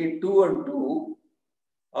and make it 2 and 2,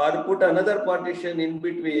 or put another partition in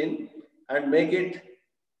between and make it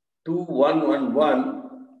 2, 1, 1, 1,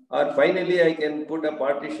 or finally I can put a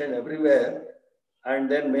partition everywhere and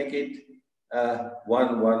then make it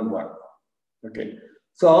 1, 1, 1. Okay.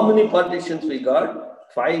 So how many partitions we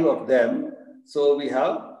got? 5 of them. So we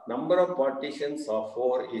have number of partitions of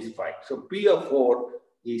 4 is 5. So P of 4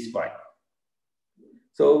 is 5.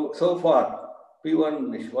 So far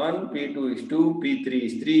P1 is 1, P2 is 2, P3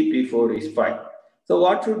 is 3, P4 is 5. So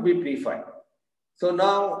what should be P5? So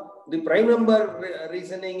now the prime number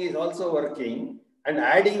reasoning is also working and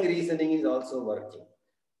adding reasoning is also working.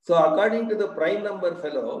 So according to the prime number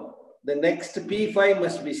fellow, the next P5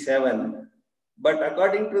 must be 7. But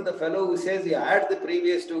according to the fellow who says you add the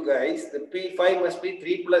previous 2 guys, the P5 must be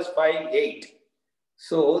 3 plus 5, 8.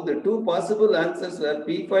 So the 2 possible answers were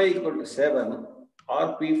P5 equal to 7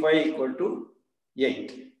 or P5 equal to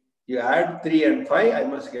 8. You add 3 and 5, I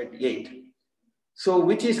must get 8. So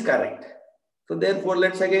which is correct? So therefore,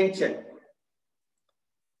 let's again check.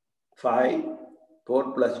 5,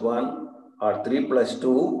 4 plus 1, or 3 plus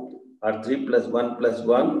 2, or 3 plus 1 plus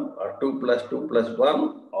 1, or 2 plus 2 plus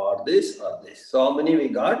 1, or this or this. So how many we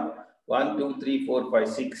got? 1, 2, 3, 4, 5,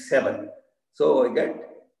 6, 7. So I get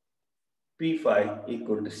P5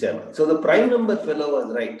 equal to 7. So the prime number fellow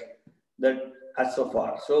was right, that as so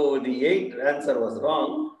far. So the 8 answer was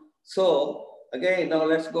wrong. So again, now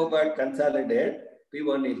let's go back, consolidate.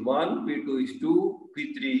 P1 is 1, P2 is 2,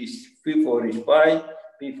 P3 is, P4 is 5,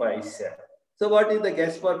 P5 is 7. So what is the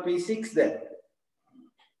guess for P6 then?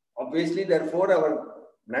 Obviously, therefore, our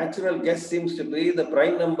natural guess seems to be the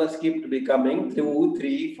prime numbers keep becoming 2,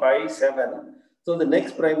 3, 5, 7. So the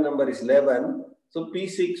next prime number is 11. So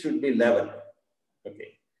P6 should be 11.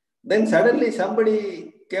 Okay. Then suddenly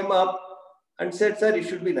somebody came up and said, sir, it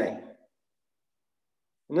should be 9.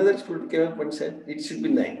 Another student came up and said, it should be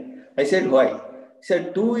 9. I said, why? He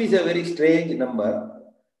said, 2 is a very strange number.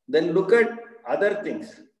 Then look at other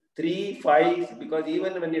things. 3, 5, because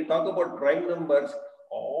even when you talk about prime numbers,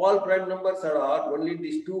 All prime numbers are odd. Only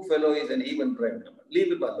these two fellow is an even prime number.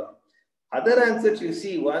 Leave it alone. Other answers you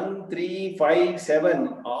see 1, 3, 5,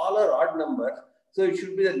 7, all are odd numbers. So it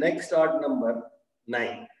should be the next odd number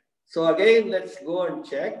 9. So again, let's go and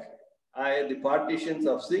check. The partitions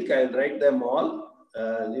of SIC, I'll write them all.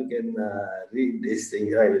 You can read this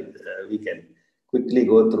thing. We can quickly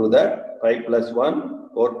go through that. 5 plus 1,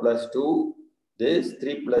 4 plus 2, this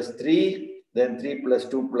 3 plus 3, then 3 plus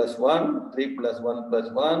 2 plus 1, 3 plus 1 plus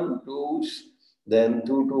 1, 2, then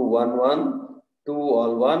 2, 2, 1, 1, 2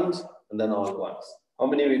 all ones, and then all ones. How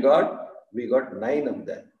many we got? We got 9 of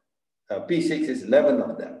them. P6 is 11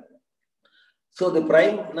 of them. So the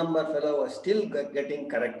prime number fellow was still getting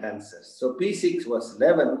correct answers. So P6 was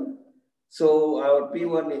 11. So our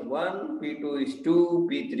P1 is 1, P2 is 2,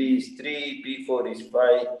 P3 is 3, P4 is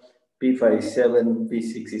 5, P5 is 7,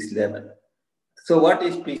 P6 is 11. So what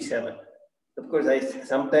is P7? Of course, I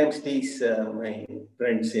sometimes tease my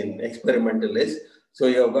friends in experimentalists. So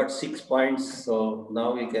you have got 6 points. So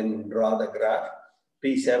now we can draw the graph.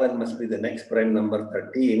 P7 must be the next prime number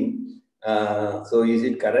 13. So is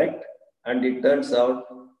it correct? And it turns out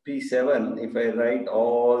P7, if I write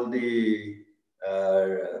all the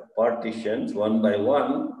partitions one by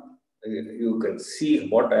one, you can see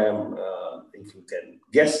what I am, if you can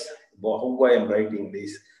guess how I am writing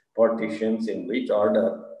these partitions in which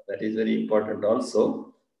order, that is very important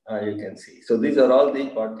also, you can see. So these are all the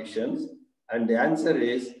partitions and the answer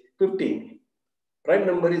is 15. Prime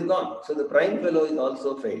number is gone. So the prime fellow is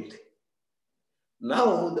also failed.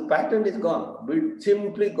 Now the pattern is gone. We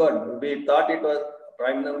simply got, we thought it was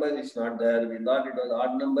prime numbers, it's not there. We thought it was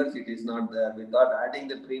odd numbers, it is not there. We thought adding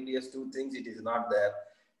the previous two things, it is not there.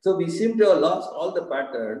 So we seem to have lost all the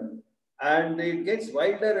pattern and it gets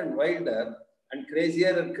wilder and wilder and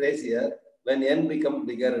crazier when n becomes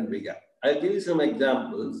bigger and bigger. I'll give you some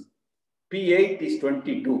examples. P8 is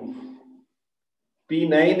 22.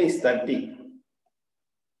 P9 is 30.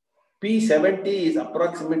 P70 is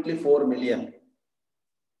approximately 4 million.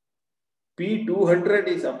 P200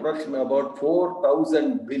 is approximately about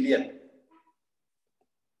 4,000 billion.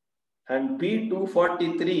 And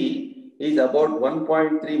P243 is about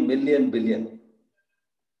 1.3 million billion.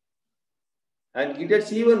 And it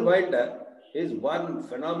gets even wilder. Is one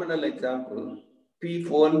phenomenal example.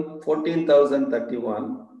 P4,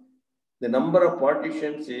 14,031. The number of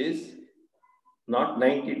partitions is not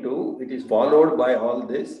 92. It is followed by all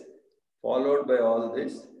this, followed by all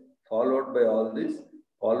this, followed by all this,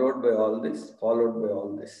 followed by all this, followed by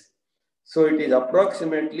all this. So it is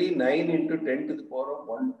approximately 9 into 10 to the power of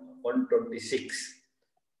 126.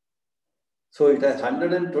 So it has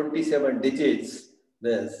 127 digits.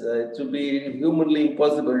 It would be humanly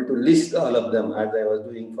impossible to list all of them as I was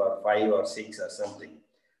doing for 5 or 6 or something.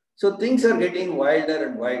 So things are getting wilder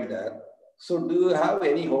and wilder. So do you have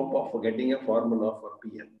any hope of getting a formula for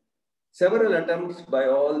Pn? Several attempts by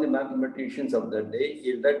all the mathematicians of the day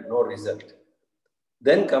yielded no result.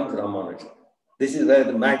 Then comes Ramanujan. This is where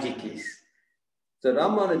the magic is. So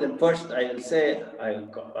Ramanujan, first I will say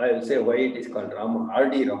why it is called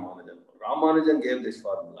Hardy Ramanujan. Ramanujan gave this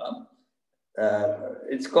formula.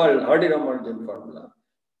 It's called Hardy Ramanujan formula.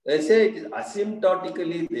 They say it is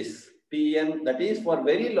asymptotically this Pn, that is for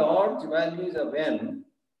very large values of n,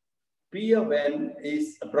 P of n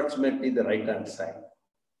is approximately the right hand side.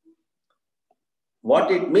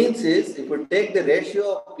 What it means is, if you take the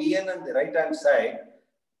ratio of Pn on the right hand side,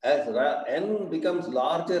 as n becomes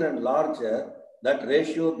larger and larger, that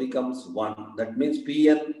ratio becomes 1. That means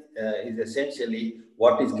Pn is essentially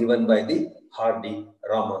what is given by the Hardy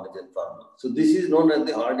Ramanujan formula. So this is known as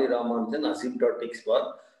the Hardy Ramanujan asymptotics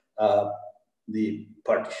for the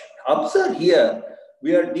partition. Observe here,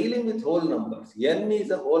 we are dealing with whole numbers. N is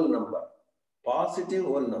a whole number, positive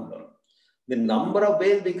whole number. The number of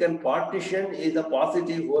ways we can partition is a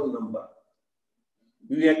positive whole number.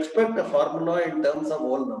 We expect a formula in terms of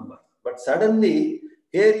whole number. But suddenly,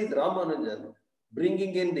 here is Ramanujan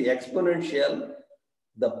bringing in the exponential,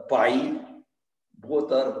 the pi,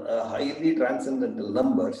 both are highly transcendental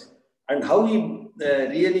numbers. And how he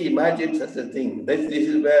really imagined such a thing. This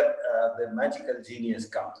is where the magical genius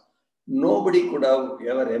comes. Nobody could have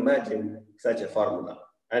ever imagined such a formula.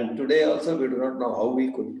 And today also we do not know how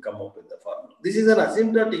we could come up with the formula. This is an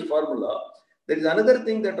asymptotic formula. There is another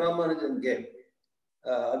thing that Ramanujan gave.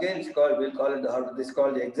 Again, it's called, we'll call it this is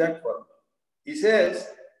called the exact formula. He says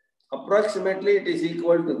approximately it is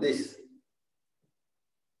equal to this.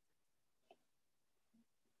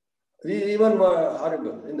 This is even more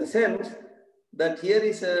horrible in the sense that here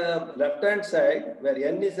is a left-hand side where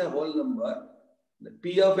n is a whole number. The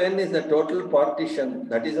P of n is the total partition,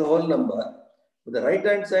 that is a whole number. The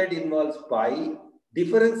right-hand side involves pi,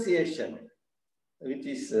 differentiation, which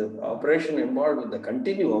is operation involved with the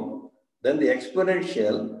continuum, then the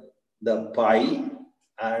exponential, the pi,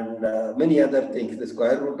 and many other things. The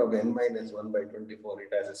square root of n minus 1 by 24,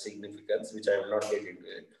 it has a significance, which I will not get into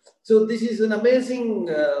it. So this is an amazing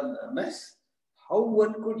mess. How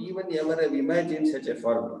one could even ever have imagined such a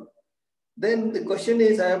formula? Then the question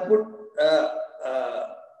is, I have put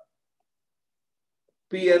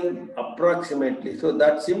Pn approximately. So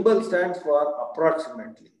that symbol stands for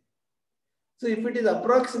approximately. So if it is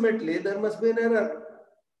approximately, there must be an error.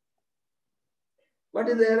 What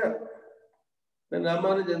is the error? Then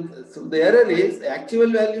Ramanujan, so the error is, the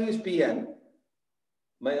actual value is Pn.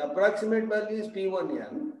 My approximate value is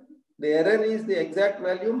P1n. The error is the exact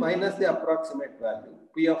value minus the approximate value,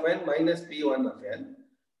 P of n minus P1 of n.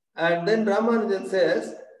 And then Ramanujan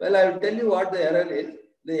says, well, I will tell you what the error is.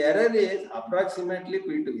 The error is approximately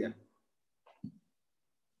P to n.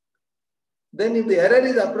 Then if the error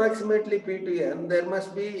is approximately P to n, there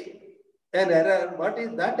must be an error. What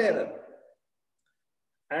is that error?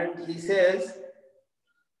 And he says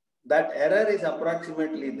that error is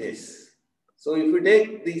approximately this. So if you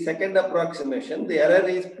take the second approximation, the error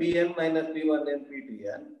is Pn minus P1n P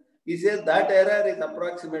to n. He says that error is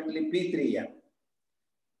approximately P3n.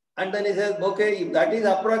 And then he says, okay, if that is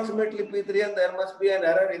approximately P3n, there must be an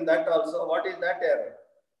error in that also. What is that error?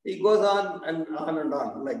 He goes on and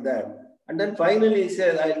on like that. And then finally he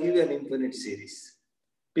says, I'll give you an infinite series.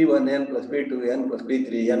 P1n plus P2n plus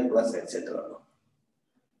P3n plus etc.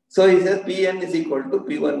 So he says Pn is equal to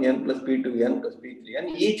P1n plus P2n plus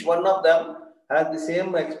P3n. Each one of them has the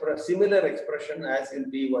same similar expression as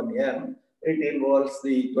in P1n. It involves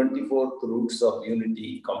the 24th roots of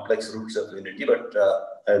unity, complex roots of unity, but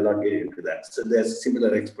I will not get into that. So there's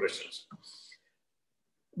similar expressions.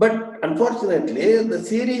 But unfortunately, the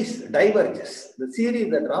series diverges. The series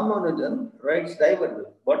that Ramanujan writes diverges.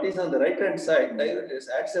 What is on the right-hand side diverges,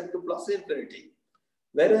 adds up to plus infinity.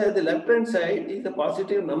 Whereas the left-hand side is a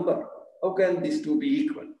positive number. How can these two be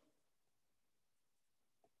equal?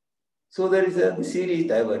 So there is the series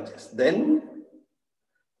diverges. Then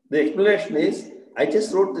the explanation is, I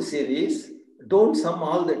just wrote the series, don't sum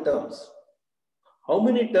all the terms. How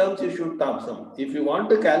many terms you should sum? If you want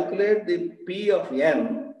to calculate the P of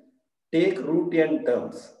n, take root n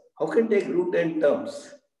terms. How can take root n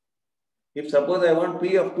terms? If suppose I want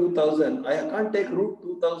P of 2000, I can't take root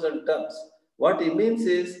 2000 terms. What it means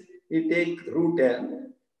is, you take root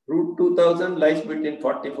n, root 2000 lies between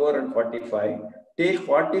 44 and 45. Take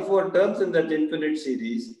 44 terms in that infinite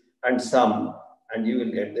series and sum, and you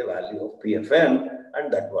will get the value of P of n,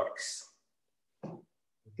 and that works.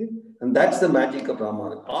 Okay? And that's the magic of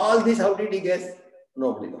Ramanujan. All this, how did he guess?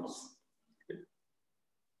 Nobody knows.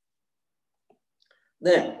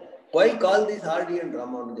 Then, why call this Hardy and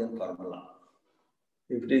Ramanujan formula?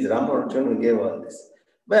 If it is Ramanujan who gave all this.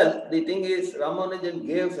 Well, the thing is,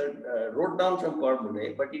 Ramanujan wrote down some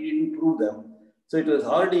formulae, but he didn't prove them. So it was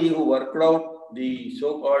Hardy who worked out the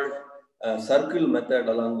so-called circle method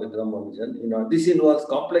along with Ramanujan. This involves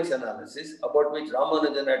complex analysis about which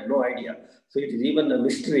Ramanujan had no idea. So it is even a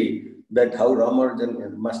mystery that how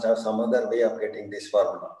Ramanujan must have some other way of getting this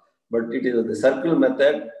formula. But it is the circle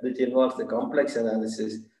method which involves the complex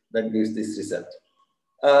analysis that gives this result.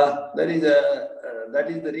 That is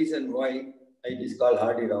the reason why it is called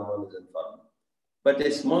Hardy-Ramanujan formula. But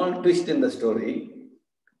a small twist in the story.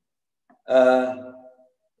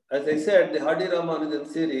 As I said, the Hardy-Ramanujan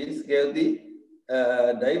series gave the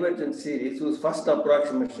divergent series whose first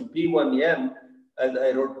approximation, P1n, as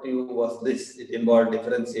I wrote to you, was this. It involved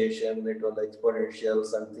differentiation, it was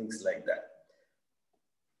exponentials and things like that.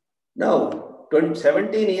 Now,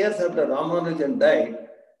 17 years after Ramanujan died,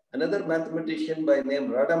 another mathematician by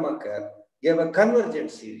name Rademacher gave a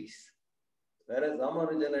convergent series, whereas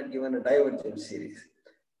Ramanujan had given a divergent series.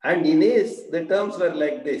 And in his, the terms were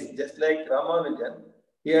like this, just like Ramanujan,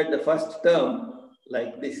 he had the first term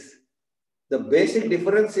like this. The basic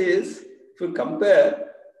difference is, if you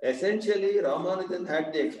compare, essentially Ramanujan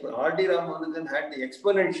had Hardy-Ramanujan had the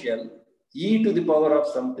exponential e to the power of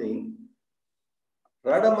something.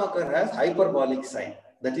 Rademacher has hyperbolic sign.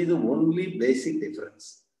 That is the only basic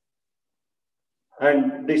difference.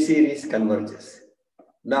 And the series converges.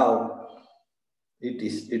 Now,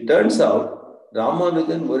 it turns out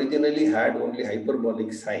Ramanujan originally had only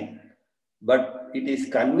hyperbolic sign, but it is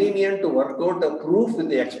convenient to work out a proof with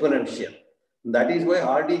the exponential. That is why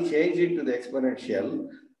Hardy changed it to the exponential,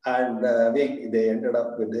 and they ended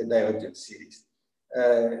up with the divergent series.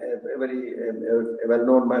 A very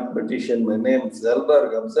well-known mathematician, my name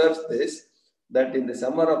Zellberg, observes this, that in the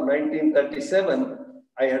summer of 1937,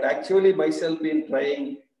 I had actually myself been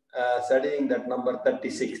trying studying that number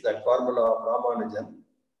 36, that formula of Ramanujan.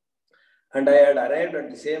 And I had arrived at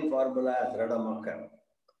the same formula as Rademacher.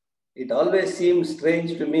 It always seems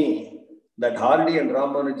strange to me that Hardy and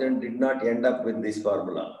Ramanujan did not end up with this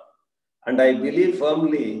formula. And I believe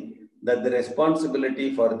firmly that the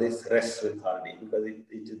responsibility for this rests with Hardy, because it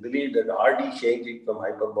is believed that Hardy changed it from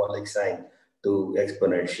hyperbolic sign to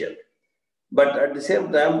exponential. But at the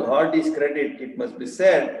same time, to Hardy's credit, it must be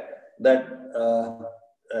said that,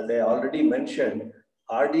 as I already mentioned,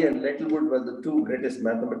 Hardy and Littlewood were the two greatest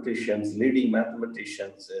mathematicians, leading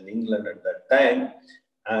mathematicians in England at that time.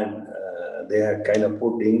 And they had kind of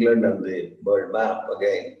put England on the world map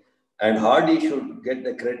again. And Hardy should get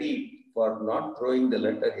the credit for not throwing the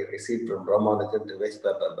letter he received from Ramanujan to waste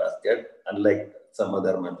paper basket, unlike some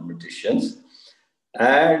other mathematicians.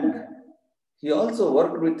 And he also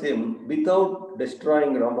worked with him without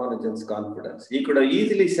destroying Ramanujan's confidence. He could have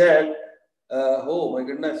easily said, oh my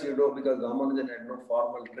goodness, you know, because Ramanujan had no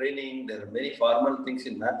formal training, there are many formal things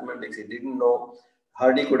in mathematics he didn't know.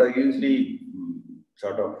 Hardy could have usually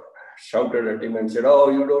sort of shouted at him and said, oh,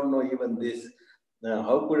 you don't know even this.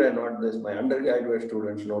 How could I not this? My undergraduate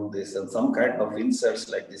students know this, and some kind of insults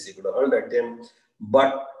like this he could have hurled at him.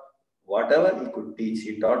 But whatever he could teach,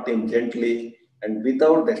 he taught him gently and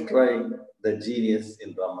without destroying the genius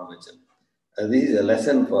in Ramanujan. This is a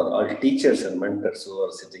lesson for all teachers and mentors who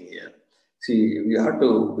are sitting here. See, you have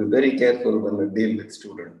to be very careful when you deal with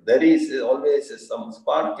students. There is always some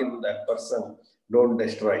spark in that person. Don't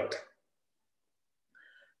destroy it.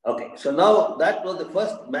 Okay, so now that was the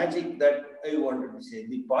first magic that I wanted to say.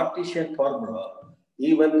 The partition formula,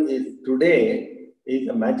 even if today is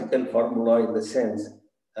a magical formula in the sense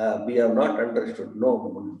we have not understood,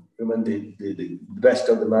 no, even the best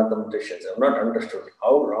of the mathematicians have not understood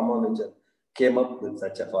how Ramanujan came up with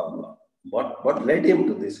such a formula. What led him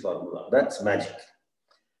to this formula? That's magic.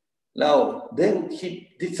 Now, then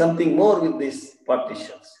he did something more with these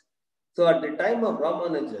partitions. So at the time of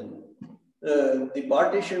Ramanujan, the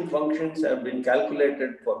partition functions have been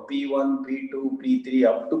calculated for P1, P2, P3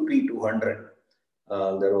 up to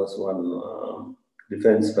P200. There was one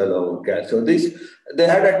defense fellow. So they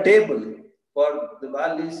had a table for the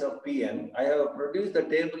values of Pn. I have produced the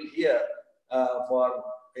table here for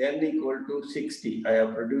n equal to 60. I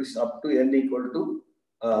have produced up to n equal to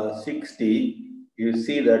 60. You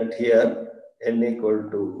see that here n equal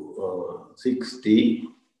to 60.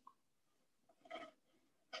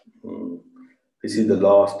 This is the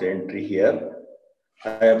last entry here.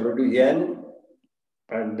 I have produced n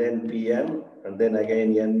and then Pn and then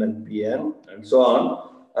again n and Pn and so on.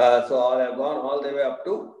 So I have gone all the way up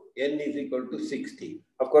to n is equal to 60.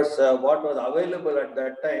 Of course, what was available at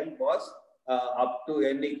that time was up to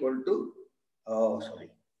n equal to,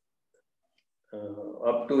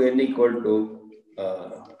 up to n equal to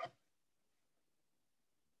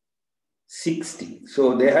 60.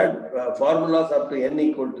 So they had formulas up to n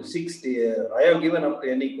equal to 60. I have given up to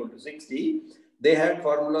n equal to 60. They had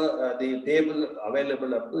formula, the table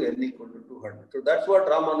available up to n equal to 200. So that's what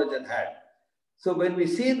Ramanujan had. So when we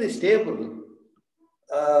see this table,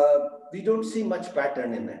 we don't see much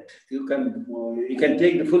pattern in it. You can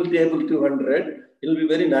take the full table 200. It'll be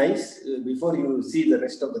very nice. Before you see the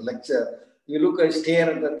rest of the lecture, you stare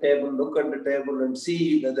at the table, look at the table and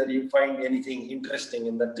see whether you find anything interesting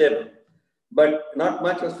in the table. But not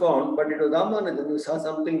much was found, but it was Ramanujan who saw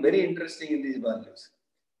something very interesting in these values.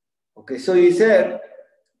 Okay, so he said,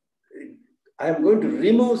 I am going to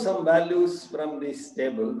remove some values from this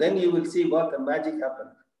table, then you will see what the magic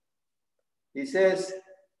happened. He says,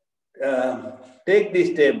 take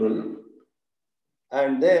this table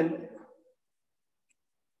and then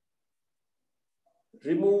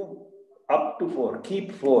remove up to 4,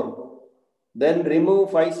 keep 4. Then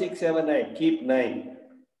remove 5, 6, 7, 8, keep 9.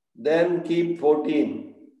 Then keep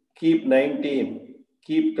 14, keep 19,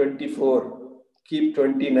 keep 24, keep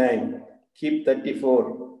 29, keep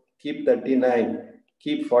 34, keep 39,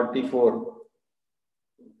 keep 44,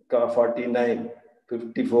 49,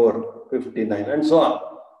 54, 59, and so on.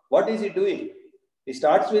 What is he doing? He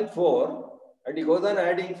starts with 4 and he goes on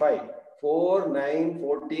adding 5. 4, 9,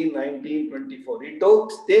 14, 19, 24. He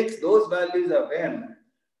takes those values of n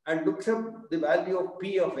and looks up the value of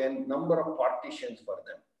P of n, number of partitions for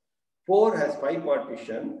them. 4 has 5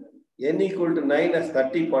 partitions, n equal to 9 has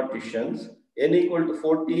 30 partitions, n equal to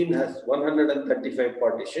 14 has 135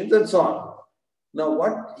 partitions, and so on. Now,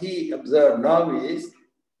 what he observed now is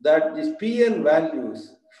that these Pn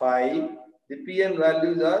values, 5, the Pn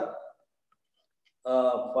values are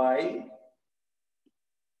 5,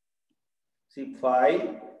 see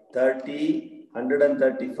 5, 30,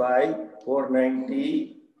 135,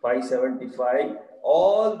 490, 575,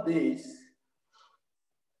 all these,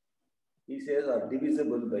 he says, are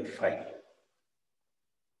divisible by 5.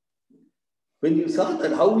 When you saw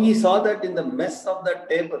that, how he saw that in the mess of that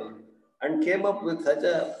table and came up with such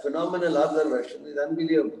a phenomenal observation is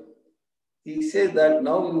unbelievable. He says that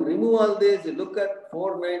now you remove all this, you look at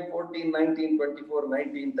 4, 9, 14, 19, 24,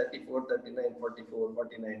 19, 34, 39, 44,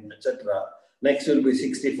 49, etc. Next will be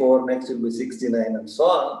 64, next will be 69, and so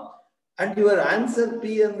on. And your answer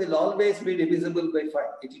Pm will always be divisible by 5.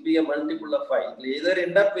 It will be a multiple of 5. It will either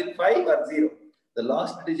end up with 5 or 0. The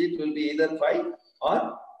last digit will be either 5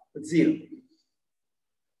 or 0.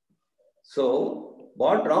 So,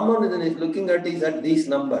 what Ramanujan is looking at is at these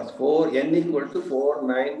numbers, n equal to 4,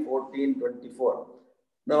 9, 14, 24.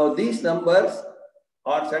 Now, these numbers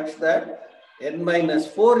are such that n minus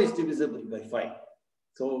 4 is divisible by 5.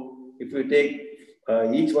 So, if we take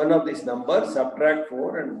each one of these numbers, subtract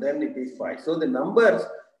 4, and then it is 5. So, the numbers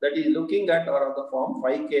that he is looking at are of the form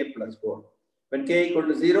 5k plus 4. When k equal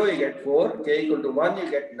to 0, you get 4, k equal to 1, you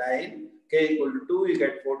get 9, k equal to 2, you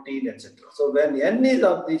get 14, etc. So, when n is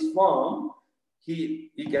of this form, he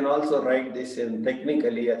can also write this in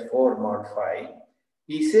technically as 4 mod 5.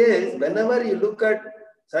 He says, whenever you look at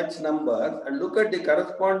such numbers and look at the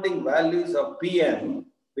corresponding values of Pn,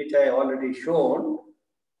 which I already shown,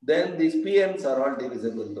 then these Pns are all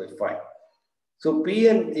divisible by 5. So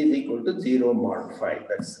Pn is equal to 0 mod 5.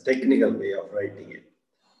 That's the technical way of writing it.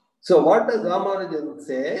 So what does Ramanujan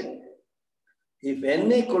say? If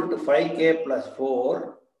n equal to 5k plus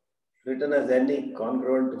 4, written as n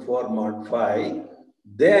congruent to 4 mod 5,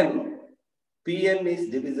 then Pn is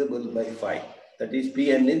divisible by 5. That is,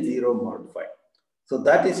 Pn is 0 mod 5. So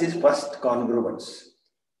that is his first congruence.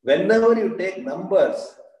 Whenever you take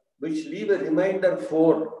numbers which leave a remainder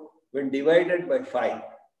 4 when divided by 5,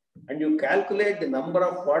 and you calculate the number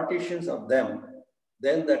of partitions of them,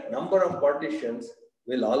 then that number of partitions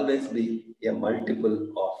will always be a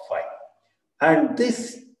multiple of 5. And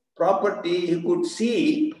this property you could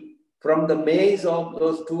see from the maze of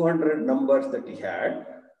those 200 numbers that he had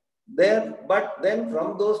there. But then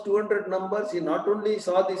from those 200 numbers, he not only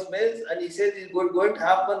saw this maze, and he says it's going to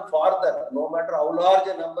happen further, no matter how large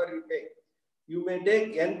a number you take. You may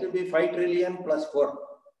take n to be 5 trillion plus 4.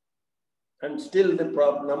 And still the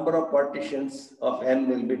number of partitions of n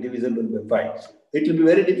will be divisible by 5. It will be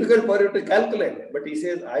very difficult for you to calculate. But he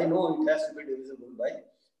says, I know it has to be divisible by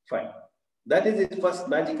 5. That is his first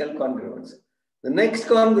magical congruence. The next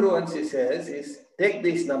congruence, he says, is take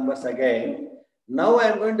these numbers again. Now I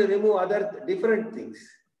am going to remove other different things.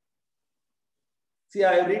 See,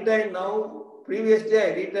 I have retained now, previously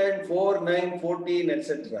I retained 4, 9, 14,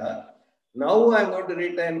 etc. Now I am going to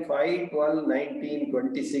retain 5, 12, 19,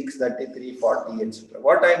 26, 33, 40, etc.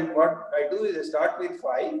 What I do is I start with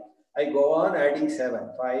 5, I go on adding 7,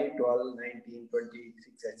 5, 12, 19,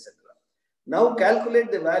 26, etc. Now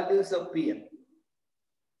calculate the values of Pn.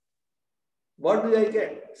 What do I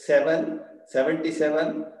get? 7,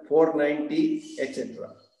 77, 490,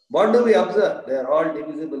 etc. What do we observe? They are all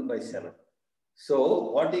divisible by 7.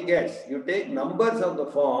 So what he gets, you take numbers of the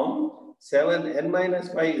form 7, n minus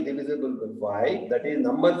 5 is divisible by 5. That is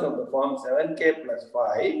numbers of the form 7k plus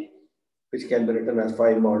 5, which can be written as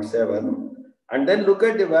 5 mod 7. And then look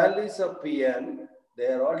at the values of Pn. They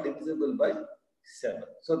are all divisible by 7.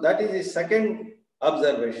 So that is his second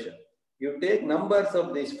observation. You take numbers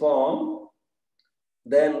of this form,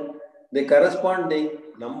 then the corresponding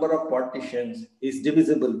number of partitions is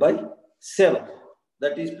divisible by 7.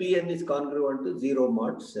 That is, Pn is congruent to 0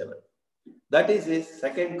 mod 7. That is his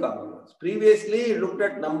second congruence. Previously, he looked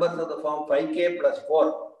at numbers of the form 5k plus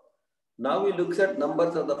 4. Now he looks at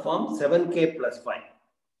numbers of the form 7k plus 5.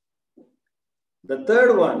 The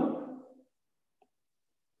third one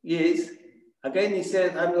is, again he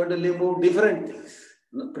says, I am going to remove different things.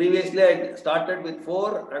 Previously, I started with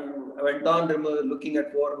 4 and I went on looking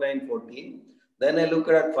at 4, 9, 14. Then I looked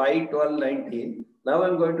at 5, 12, 19. Now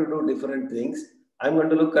I'm going to do different things. I'm going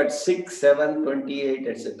to look at 6, 7, 28,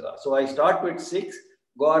 etc. So I start with 6,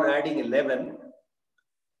 go on adding 11.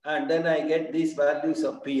 And then I get these values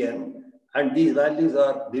of Pn. And these values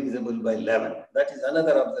are divisible by 11. That is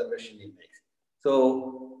another observation he makes.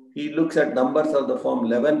 So he looks at numbers of the form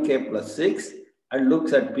 11k plus 6 and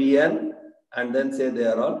looks at Pn. And then say they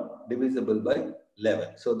are all divisible by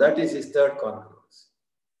 11. So that is his third congruence.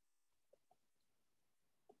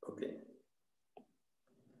 Okay.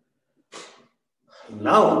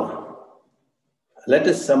 Now, let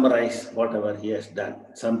us summarize whatever he has done.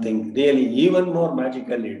 Something really even more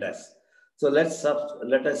magical he does. So let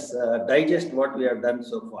us digest what we have done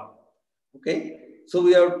so far. Okay. So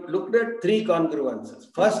we have looked at three congruences.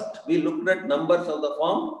 First, we looked at numbers of the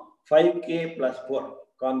form 5k plus 4,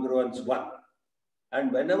 congruence 1.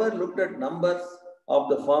 And whenever looked at numbers of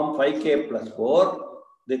the form 5k plus 4,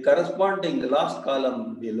 the corresponding, the last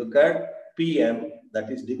column we look at Pn, that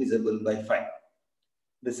is divisible by 5.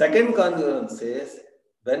 The second congruence says,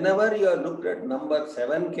 whenever you are looked at number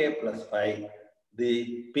 7k plus 5,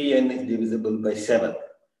 the Pn is divisible by 7.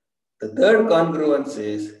 The third congruence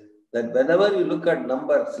is that whenever you look at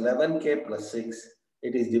numbers 11k plus 6,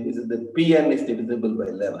 it is divisible, the Pn is divisible by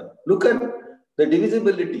 11. Look at the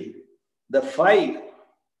divisibility. The 5,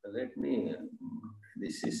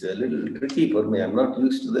 this is a little tricky for me. I'm not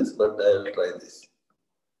used to this, but I'll try this.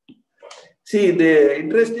 See, the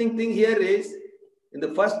interesting thing here is, in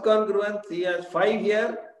the first congruence, he has 5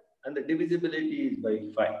 here, and the divisibility is by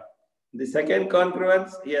 5. In the second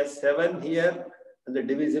congruence, he has 7 here, and the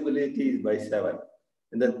divisibility is by 7.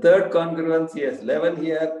 In the third congruence, he has 11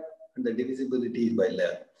 here, and the divisibility is by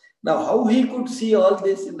 11. Now, how he could see all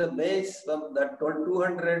this in the base from that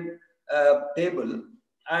 200 table,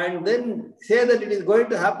 and then say that it is going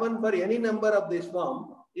to happen for any number of this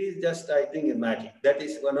form, is just, I think, a magic. That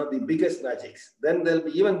is one of the biggest magics. Then there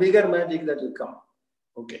will be even bigger magic that will come.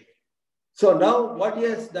 Okay. So now what he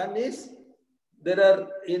has done is, there are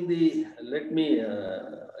in the, let me,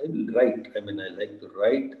 I will write. I mean, I like to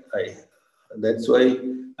write. That's why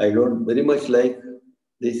I don't very much like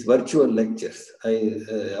these virtual lectures.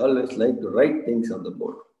 I always like to write things on the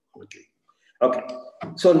board. Okay. Okay.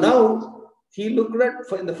 So now he looked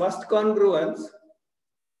at, in the first congruence,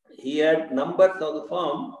 he had numbers of the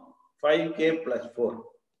form 5k plus 4.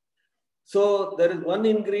 So there is one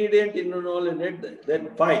ingredient involved in it,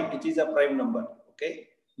 that 5, which is a prime number. Okay.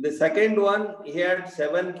 The second one, he had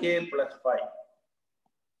 7k plus 5.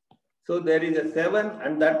 So there is a 7,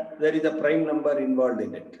 and that there is a prime number involved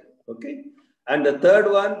in it. Okay. And the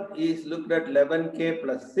third one is looked at 11k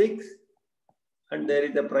plus 6, and there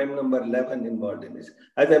is a prime number 11 involved in this.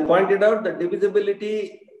 As I pointed out, the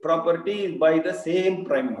divisibility property is by the same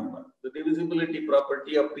prime number. The divisibility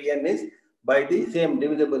property of Pn is by the same,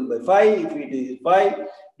 divisible by 5, if it is 5,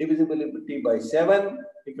 divisibility by 7,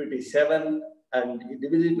 if it is 7, and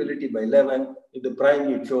divisibility by 11, if the prime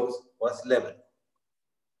you chose was 11.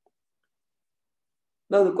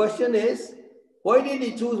 Now the question is, why did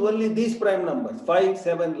he choose only these prime numbers, 5,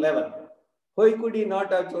 7, 11? Why could he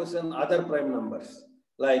not have chosen other prime numbers?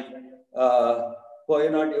 Like,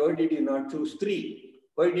 why did he not choose 3?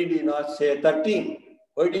 Why did he not say 13?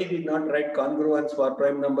 Why did he not write congruence for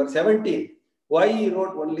prime number 17? Why he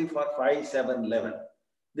wrote only for 5, 7, 11?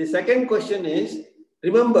 The second question is,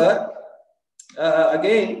 remember,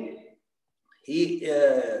 again,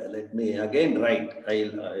 let me again write.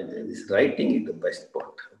 This writing is the best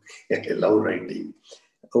part. I love writing.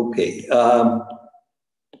 Okay.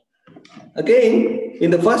 Again,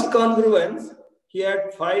 in the first congruence, he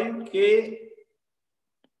had 5k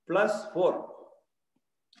plus 4.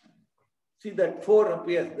 See that 4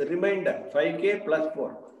 appears, the remainder, 5k plus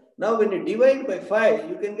 4. Now, when you divide by 5,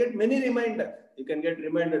 you can get many remainders. You can get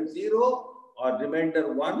remainder 0, or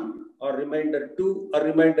remainder 1, or remainder 2, or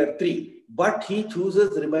remainder 3. But he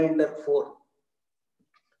chooses remainder 4.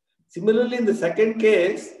 Similarly, in the second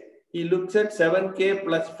case, he looks at 7k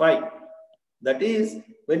plus 5. That is,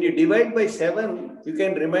 when you divide by 7, you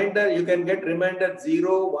can get remainder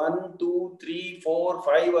 0, 1, 2, 3, 4,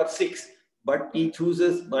 5, or 6. But he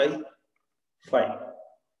chooses by 5.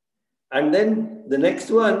 And then the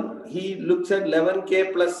next one, he looks at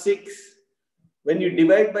 11k plus 6. When you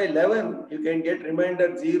divide by 11, you can get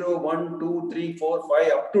remainder 0, 1, 2, 3, 4,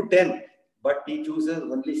 5, up to 10. But he chooses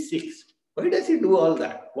only 6. Why does he do all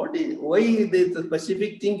that? Why is the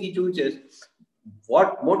specific thing he chooses?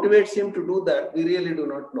 What motivates him to do that? We really do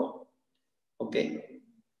not know. Okay.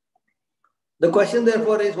 The question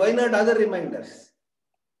therefore is, why not other remainders?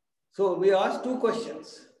 So we asked two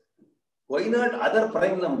questions. Why not other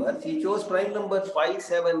prime numbers? He chose prime numbers 5,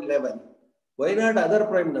 7, 11. Why not other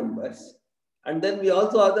prime numbers? And then we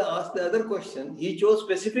also asked the other question. He chose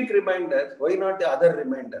specific reminders. Why not the other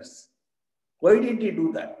reminders? Why did he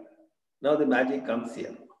do that? Now the magic comes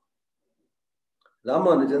here.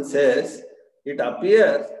 Ramanujan says, it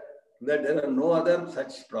appears that there are no other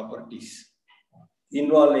such properties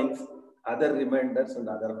involving other reminders and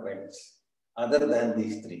other primes other than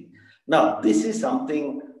these three. Now, this is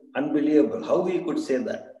something unbelievable. How he could say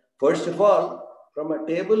that? First of all, from a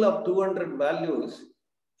table of 200 values,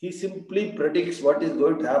 he simply predicts what is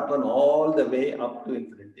going to happen all the way up to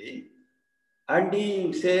infinity. And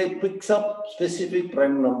he picks up specific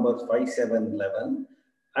prime numbers 5, 7, 11.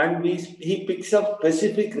 and he picks up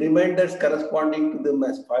specific reminders corresponding to them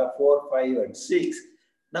as 4, 5, and 6.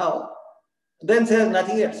 Now, then says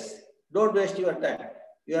nothing else. Don't waste your time.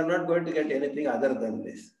 You are not going to get anything other than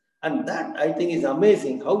this. And that, I think, is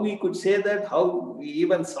amazing. How we could say that, how we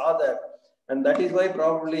even saw that. And that is why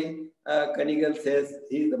probably Kanigal says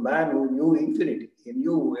he is the man who knew infinity. He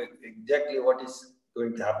knew exactly what is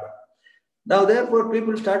going to happen. Now, therefore,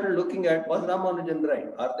 people started looking at, was Ramanujan right?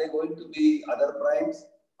 Are there going to be other primes?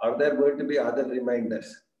 Are there going to be other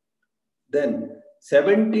reminders? Then,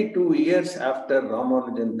 72 years after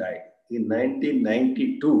Ramanujan died, in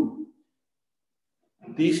 1992,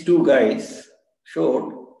 these two guys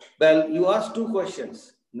showed, well, you asked two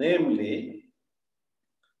questions, namely,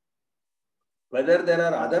 whether there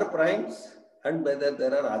are other primes and whether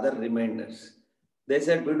there are other reminders. They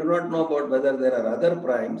said, we do not know about whether there are other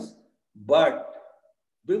primes, but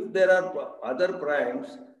if there are other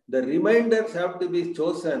primes, the reminders have to be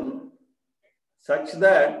chosen such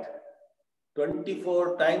that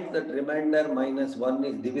 24 times that remainder minus 1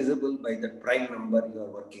 is divisible by the prime number you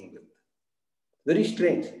are working with. Very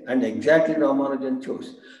strange, and exactly Ramanujan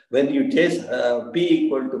chose. When you chase p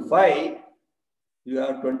equal to 5, you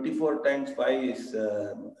have 24 times 5 is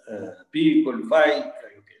p equal to 5.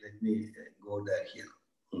 Okay, let me go there here.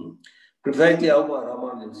 Precisely how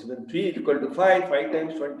Ramanujan. When p is equal to 5, 5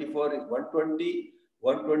 times 24 is 120.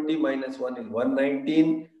 120 minus 1 is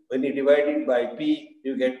 119. When you divide it by p,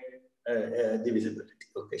 you get divisibility.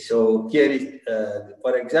 Okay, so here is,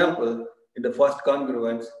 for example, in the first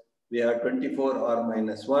congruence, we have 24r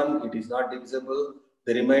minus 1. It is not divisible.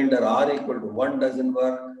 The remainder r equal to 1 doesn't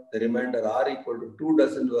work. The remainder r equal to 2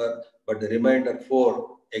 doesn't work. But the remainder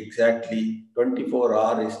 4 exactly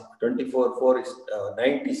 24r is 24. 4 is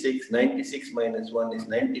 96. 96 minus 1 is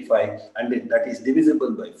 95, and that is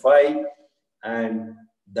divisible by 5. And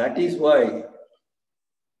that is why,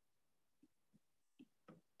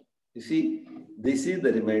 you see, this is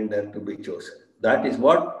the remainder to be chosen. That is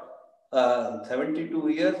what 72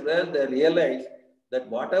 years, well, they realized that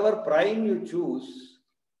whatever prime you choose,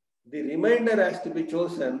 the remainder has to be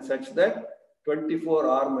chosen such that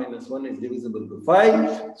 24r minus 1 is divisible by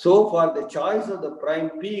 5. So for the choice of the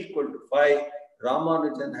prime p equal to 5,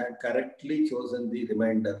 Ramanujan had correctly chosen the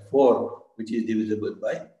remainder 4, which is divisible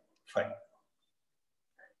by 5.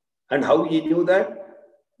 And how he knew that?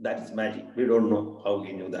 That is magic. We don't know how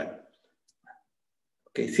he knew that.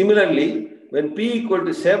 Okay. Similarly, when p equal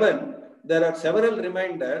to 7, there are several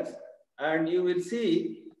reminders, and you will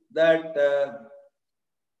see that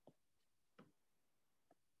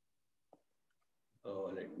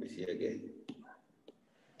let me see again.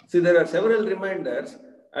 See, there are several reminders,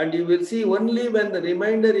 and you will see only when the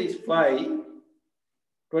remainder is 5,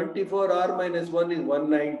 24r minus 1 is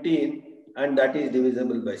 119, and that is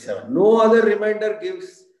divisible by 7. No other remainder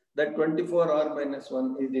gives that 24r minus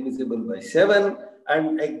 1 is divisible by 7,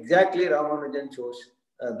 and exactly Ramanujan chose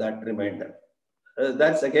that remainder.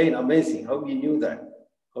 That's again amazing how he knew that,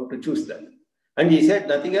 how to choose that. And he said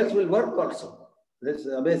nothing else will work also. That's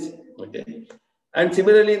amazing. Okay. And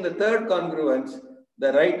similarly, in the third congruence,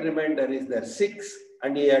 the right remainder is there 6,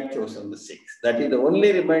 and he had chosen the 6. That is the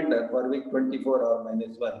only remainder for which 24r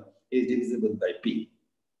minus 1 is divisible by p.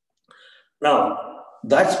 Now,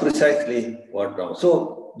 that's precisely what Ramanujan.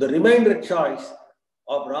 So the remainder choice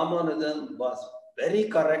of Ramanujan was very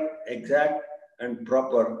correct, exact, and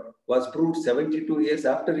proper, was proved 72 years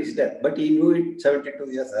after his death. But he knew it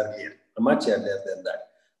 72 years earlier, much earlier than that.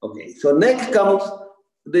 Okay, so next comes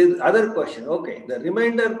the other question. Okay, the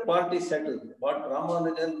remainder part is settled. What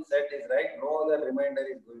Ramanujan said is right. No other remainder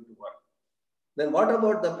is going to work. Then what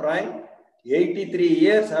about the prime? 83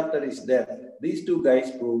 years after his death, these two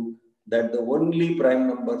guys proved that the only prime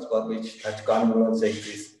numbers for which such congruence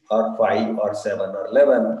exists are 5 or 7 or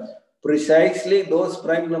 11. Precisely those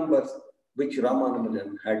prime numbers which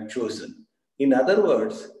Ramanujan had chosen. In other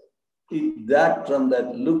words, that from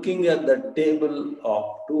that looking at the table of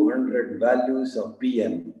 200 values of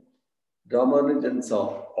Pn, Ramanujan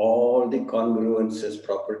saw all the congruences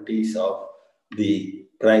properties of the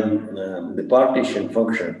prime, the partition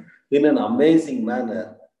function in an amazing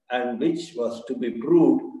manner, and which was to be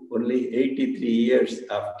proved only 83 years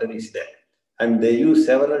after his death. And they used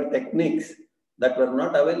several techniques that were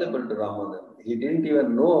not available to Ramanujan. He didn't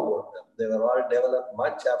even know about them. They were all developed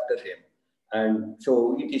much after him. And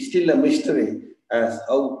so it is still a mystery as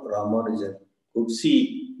how Ramanujan could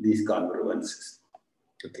see these congruences.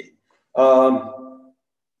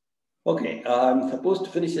 Okay. I'm supposed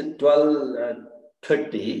to finish at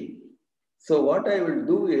 12:30. So what I will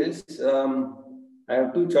do is, I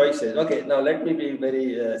have two choices. Okay, now let me be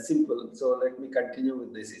very simple. So let me continue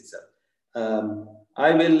with this itself.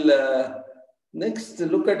 I will next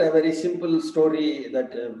look at a very simple story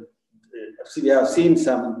that we have seen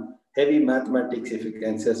some heavy mathematics, if you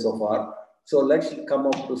can say so far. So let's come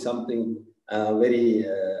up to something very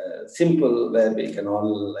simple where we can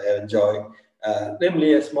all enjoy,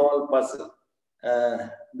 namely a small puzzle.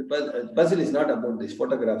 The puzzle is not about these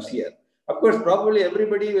photographs here. Of course, probably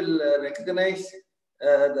everybody will recognize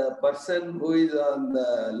the person who is on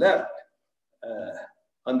the left,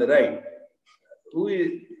 on the right.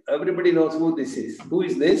 Everybody knows who this is. Who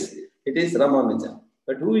is this? It is Ramanujan.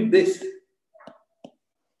 But who is this?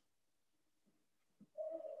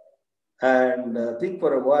 And think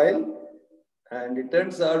for a while, and it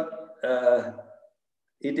turns out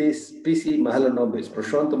it is P.C. Mahalanobis,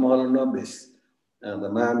 Prashant Mahalanobis,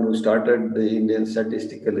 the man who started the Indian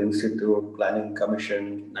Statistical Institute, Planning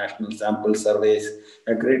Commission, National Sample Surveys,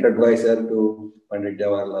 a great advisor to Pandit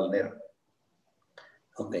Jawaharlal Nehru.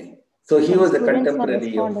 Okay. So he was a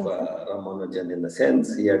contemporary of Ramanujan in the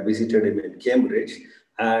sense. He had visited him in Cambridge.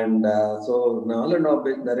 And so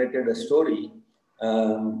Mahalanobis narrated a story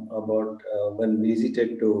about when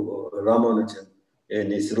visited to Ramanujan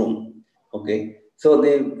in his room. Okay. So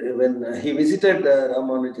when he visited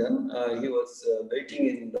Ramanujan, he was waiting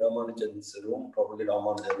in Ramanujan's room. Probably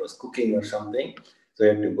Ramanujan was cooking or something. So he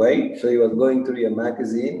had to wait. So he was going through a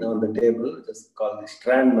magazine on the table, just called the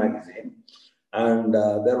Strand magazine. And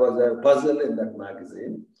there was a puzzle in that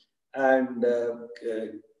magazine. And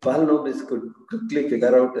Mahalanobis could quickly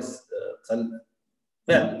figure out it's a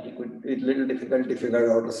little difficult to figure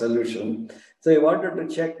out a solution. So he wanted to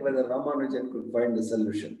check whether Ramanujan could find the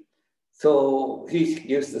solution. So he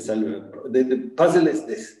gives the solution. The puzzle is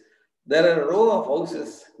this. There are a row of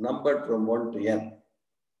houses numbered from 1 to n.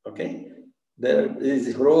 Okay? There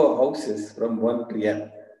is a row of houses from 1 to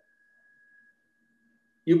n.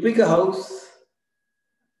 You pick a house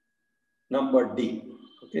number D.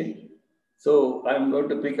 Okay? So I'm going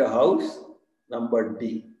to pick a house number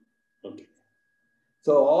D. Okay.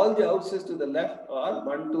 So all the houses to the left are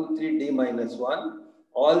 1, 2, 3, D minus 1.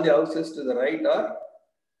 All the houses to the right are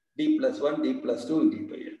D plus 1, D plus 2, D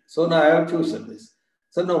by n. So now I have chosen this.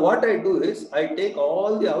 So now what I do is I take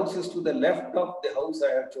all the houses to the left of the house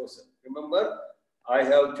I have chosen. Remember, I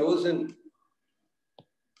have chosen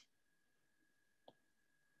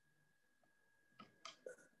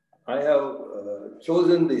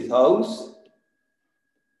this house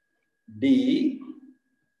D.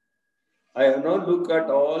 I have now looked at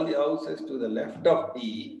all the houses to the left of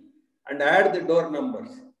D and add the door numbers.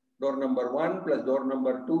 Door number 1 plus door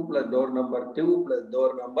number 2 plus door number 2 plus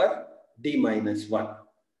door number D minus 1.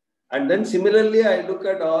 And then similarly, I look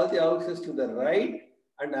at all the houses to the right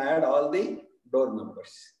and add all the door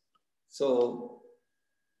numbers. So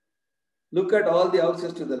look at all the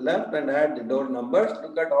houses to the left and add the door numbers.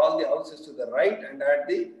 Look at all the houses to the right and add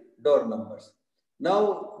the door numbers.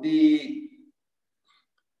 Now the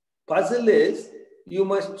puzzle is you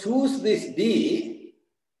must choose this D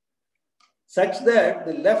such that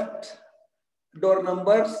the left door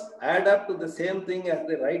numbers add up to the same thing as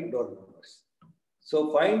the right door numbers.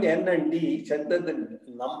 So find N and D such that the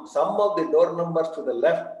sum of the door numbers to the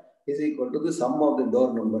left is equal to the sum of the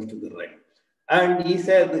door numbers to the right. And he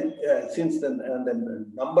said, since the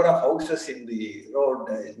number of houses in the road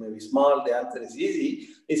is maybe small, the answer is easy.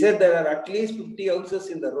 He said there are at least 50 houses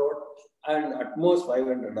in the road and at most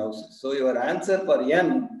 500 houses. So your answer for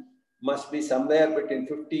N must be somewhere between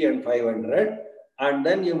 50 and 500. And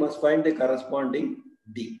then you must find the corresponding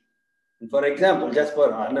D. And for example, just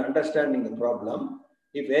for understanding the problem,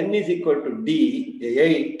 if N is equal to D,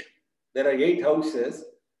 8, there are 8 houses,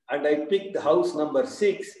 and I pick the house number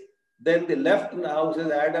 6, then the left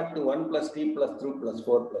houses add up to 1 plus 3 plus 2 plus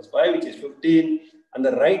 4 plus 5, which is 15. And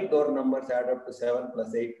the right door numbers add up to 7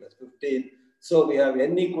 plus 8 plus 15. So we have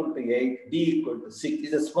N equal to 8, D equal to 6.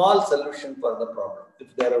 It's a small solution for the problem.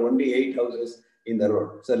 If there are only 8 houses in the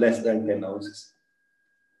road, so less than 10 houses.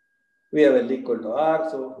 We have L equal to R.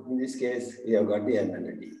 So in this case, we have got the N and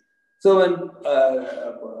the D. So when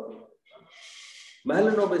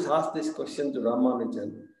Mahalanobis asked this question to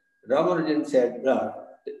Ramanujan, Ramanujan said, well,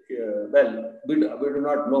 we do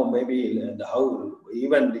not know, maybe how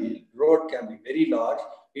even the road can be very large.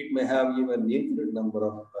 It may have even infinite number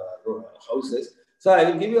of houses. So I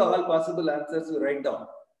will give you all possible answers to write down.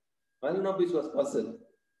 Mahalanobis was puzzled.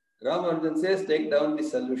 Ramanujan says, take down the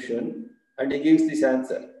solution, and he gives this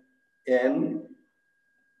answer. N,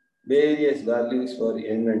 various values for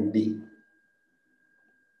N and D.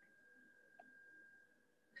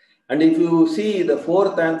 And if you see the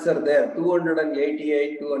fourth answer there,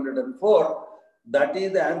 288, 204, that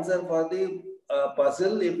is the answer for the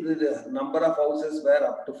puzzle if the number of houses were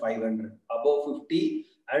up to 500, above 50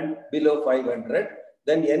 and below 500,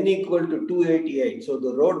 then n equal to 288. So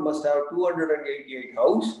the road must have 288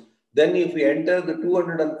 houses. Then if we enter the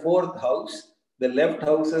 204th house, the left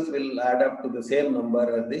houses will add up to the same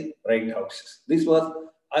number as the right houses. This was,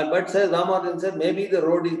 but says Ramanujan said, maybe the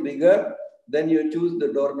road is bigger, then you choose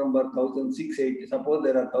the door number 1680. Suppose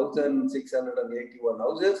there are 1681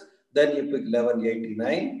 houses, then you pick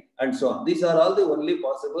 1189 and so on. These are all the only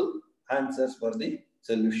possible answers for the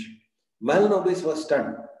solution. Mahalanobis was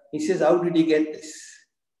stunned. He says, how did he get this?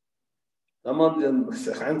 Ramanujan's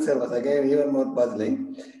answer was again even more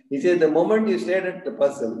puzzling. He said, the moment you stated the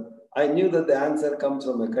puzzle, I knew that the answer comes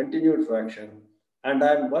from a continued fraction. And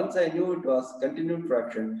once I knew it was continued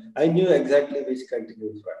fraction, I knew exactly which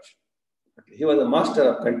continued fraction. Okay. He was a master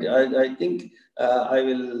of continued. I think I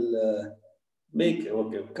will make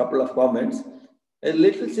a couple of comments. A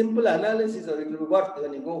little simple analysis or it will work.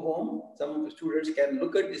 When you go home, some of the students can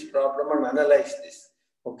look at this problem and analyze this.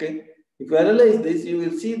 Okay. If you analyze this, you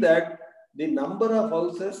will see that the number of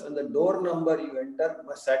houses and the door number you enter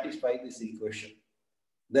must satisfy this equation.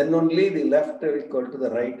 Then only the left equal to the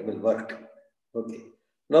right will work. Okay.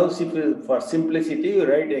 Now, for simplicity, you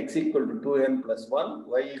write x equal to 2n plus 1,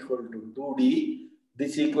 y equal to 2d.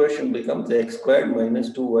 This equation becomes x squared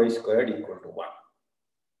minus 2y squared equal to 1.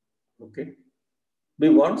 Okay. We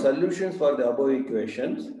want solutions for the above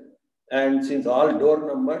equations. And since all door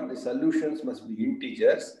number, the solutions must be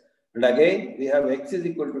integers. And again, we have x is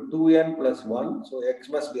equal to 2n plus 1. So x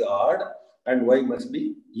must be odd and y must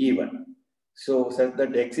be even. So such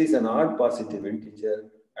that x is an odd positive integer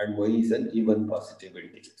and y is an even positive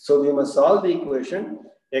integer. So we must solve the equation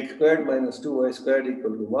x squared minus 2y squared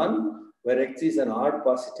equal to 1, where x is an odd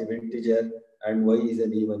positive integer and y is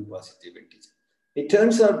an even positive integer. It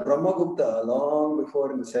turns out Brahmagupta, long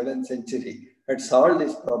before in the 7th century, had solved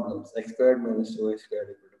these problems, x squared minus 2y squared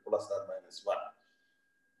equal to plus or minus 1.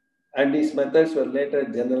 And these methods were later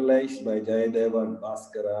generalized by Jayadeva and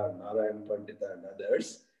Bhaskara and Narayan Pandita and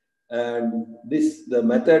others. And the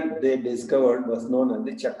method they discovered was known as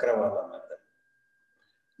the Chakravala method.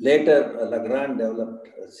 Later, Lagrange developed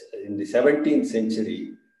in the 17th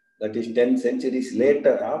century, that is 10 centuries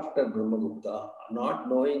later after Brahmagupta, not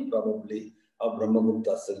knowing probably of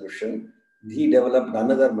Brahmagupta's solution, he developed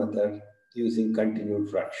another method using continued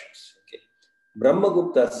fractions. Okay.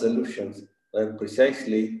 Brahmagupta's solutions were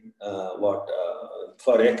precisely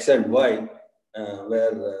for x and y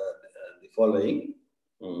were the following.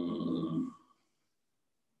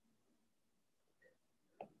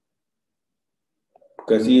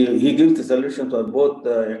 Because he gives the solution for both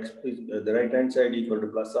the right hand side equal to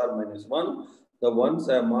plus or minus 1. The ones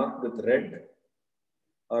are marked with red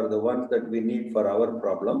are the ones that we need for our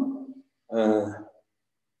problem.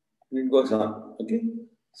 It goes on. Okay.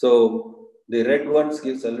 So the red ones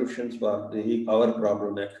give solutions for our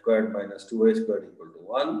problem x squared minus 2y squared equal to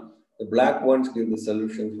 1. The black ones give the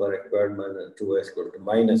solutions for x squared minus 2y squared to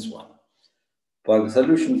minus 1. For the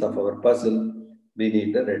solutions of our puzzle, we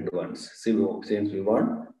need the red ones. Since we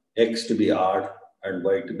want x to be odd and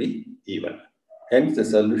y to be even. Hence, the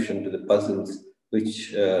solution to the puzzles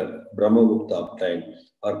which Brahmagupta obtained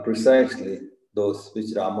are precisely those which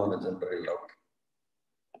Ramanujan drilled out.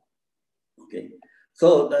 Okay.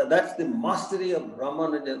 So that's the mastery of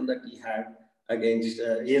Ramanujan that he had against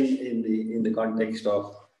in the context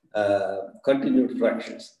of continued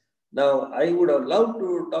fractions. Now, I would have loved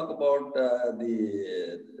to talk about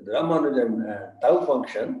the Ramanujan tau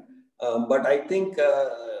function, but I think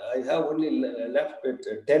I have only left with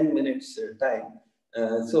 10 minutes time.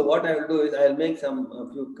 So what I will do is I'll make a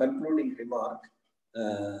few concluding remarks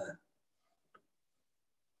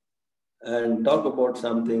and talk about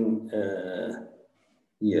something.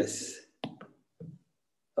 Yes.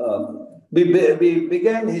 We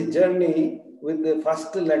began his journey with the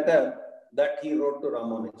first letter that he wrote to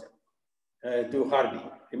Ramanujan, to Hardy.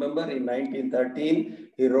 Remember, in 1913,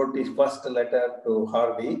 he wrote his first letter to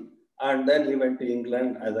Hardy, and then he went to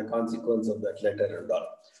England as a consequence of that letter and all.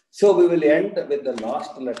 So we will end with the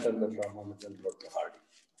last letter that Ramanujan wrote to Hardy.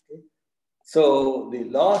 Okay? So the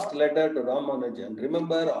last letter to Ramanujan,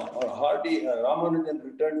 remember, Ramanujan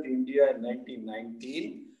returned to India in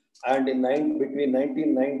 1919, and between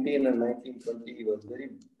 1919 and 1920, he was very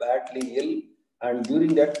badly ill. And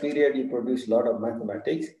during that period, he produced a lot of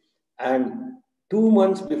mathematics. And 2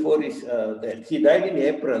 months before his death, he died in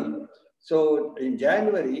April. So in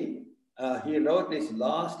January, he wrote his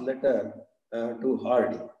last letter to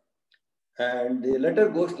Hardy. And the letter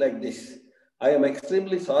goes like this. I am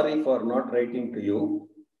extremely sorry for not writing to you.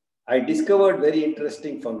 I discovered very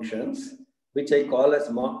interesting functions. which I call as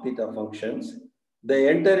Mach theta functions. They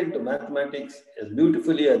enter into mathematics as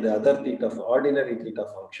beautifully as the other ordinary theta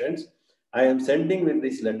functions. I am sending with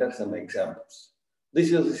this letter some examples.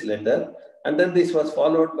 This was this letter, and then this was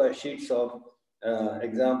followed by sheets of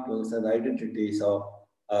examples and identities of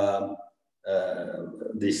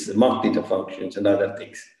these Mach theta functions and other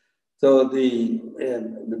things. So the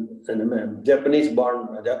Japanese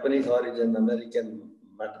origin American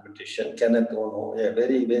mathematician Kenneth Ono, a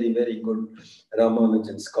very, very, very good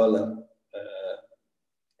Ramanujan scholar.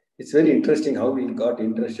 It's very interesting how he got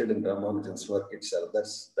interested in Ramanujan's work itself.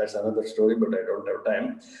 That's another story, but I don't have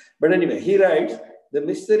time. But anyway, he writes, the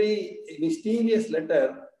mysterious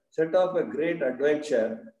letter set off a great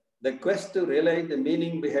adventure, the quest to realize the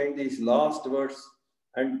meaning behind these lost words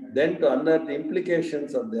and then to unearth the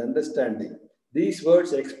implications of the understanding. These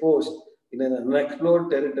words exposed in an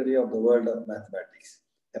unexplored territory of the world of mathematics,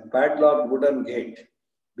 a padlocked wooden gate,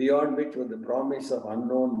 beyond which was the promise of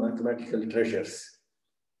unknown mathematical treasures.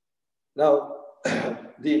 Now,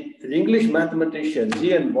 the English mathematician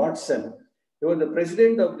G.N. Watson, he was the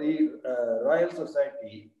president of the Royal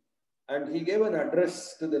Society, and he gave an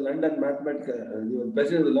address to the London Mathematical, he was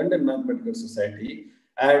president of the London Mathematical Society,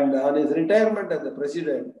 and on his retirement as the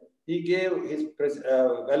president, he gave his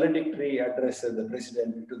valedictory address as the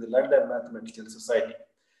president to the London Mathematical Society.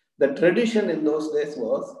 The tradition in those days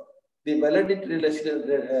was the valedictory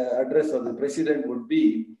address of the president would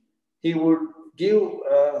be, he would give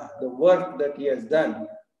the work that he has done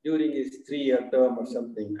during his 3-year term or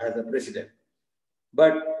something as a president.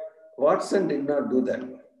 But Watson did not do that.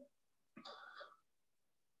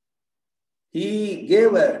 He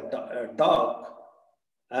gave a talk,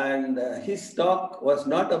 and his talk was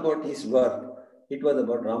not about his work. It was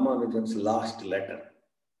about Ramanujan's last letter.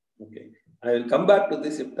 Okay, I will come back to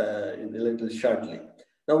this in a little shortly.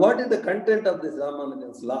 Now, what is the content of this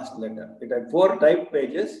Ramanujan's last letter? It had 4 typed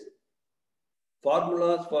pages,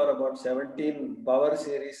 formulas for about 17 power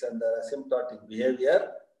series and their asymptotic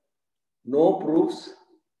behavior, no proofs,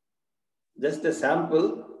 just a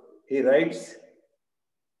sample. He writes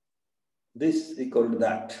this equal to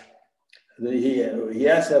that. He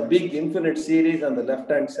has a big infinite series on the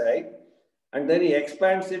left-hand side, and then he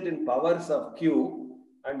expands it in powers of q,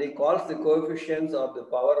 and he calls the coefficients of the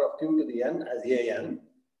power of q to the n as an,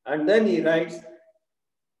 and then he writes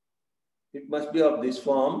it must be of this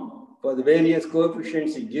form for the various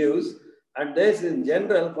coefficients he gives, and this in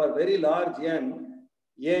general for very large n,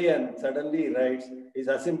 an suddenly writes is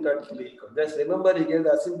asymptotically equal. Just remember he gave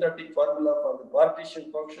the asymptotic formula for the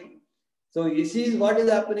partition function. So he sees what is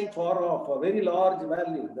happening for very large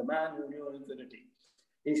values, the man who knew infinity.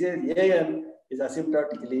 He says an is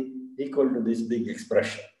asymptotically equal to this big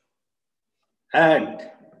expression. And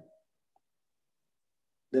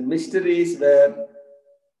the mysteries were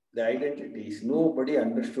the identities. Nobody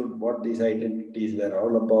understood what these identities were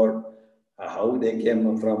all about, how they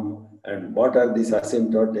came from, and what are these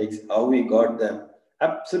asymptotics, how we got them.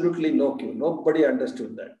 Absolutely no clue. Nobody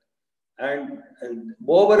understood that. And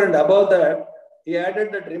over and above that, he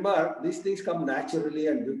added that remark, these things come naturally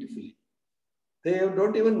and beautifully. They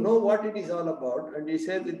don't even know what it is all about. And he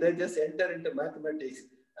says that they just enter into mathematics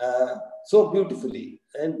so beautifully.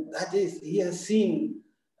 And that is, he has seen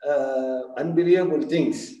unbelievable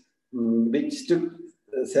things, which took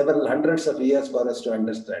several hundreds of years for us to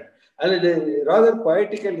understand. And rather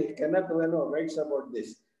poetically, Kenneth Ono writes about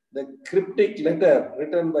this. The cryptic letter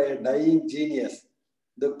written by a dying genius,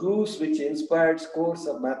 the clues which inspired scores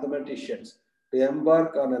of mathematicians to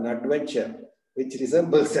embark on an adventure which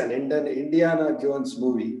resembles an Indiana Jones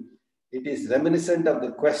movie. It is reminiscent of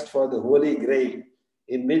the quest for the Holy Grail,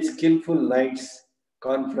 in which skillful knights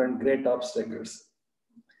confront great obstacles.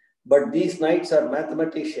 But these knights are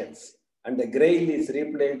mathematicians, and the Grail is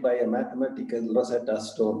replayed by a mathematical Rosetta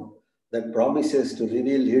Stone that promises to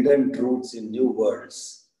reveal hidden truths in new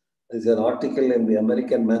worlds. There's an article in the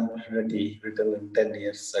American Mathematics written 10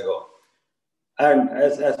 years ago. And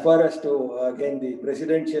as far as to, again, the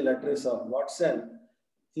presidential address of Watson,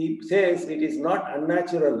 he says it is not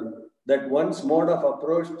unnatural that one's mode of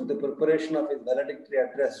approach to the preparation of his valedictory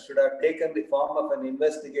address should have taken the form of an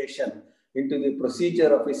investigation into the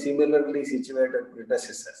procedure of his similarly situated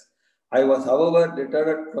predecessors. I was, however,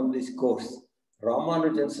 deterred from this course.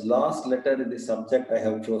 Ramanujan's last letter is the subject I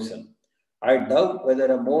have chosen. I doubt whether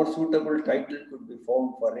a more suitable title could be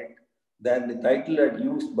found for it than the title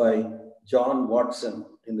used by John Watson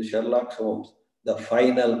in the Sherlock Holmes, The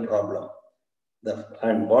Final Problem.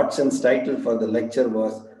 And Watson's title for the lecture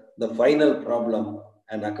was The Final Problem,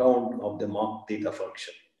 an account of the Mach theta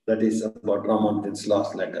function. That is about Ramanujan's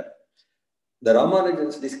last letter. The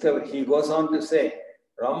Ramanujan's discovery, he goes on to say,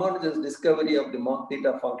 Ramanujan's discovery of the Mach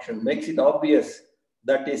theta function makes it obvious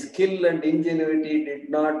that his skill and ingenuity did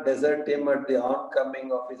not desert him at the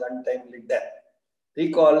oncoming of his untimely death.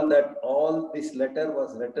 Recall that all this letter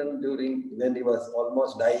was written during when he was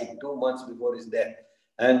almost dying, 2 months before his death.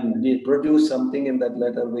 And he produced something in that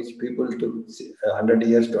letter which people took 100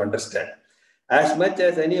 years to understand. As much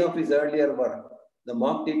as any of his earlier work, the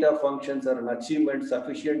Mach theta functions are an achievement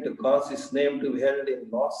sufficient to cause his name to be held in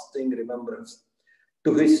lasting remembrance.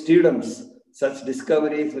 To his students, such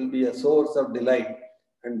discoveries will be a source of delight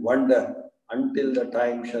and wonder until the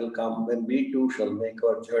time shall come when we too shall make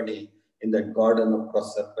our journey in that garden of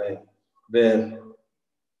Proserpine, where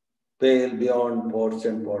pale beyond porch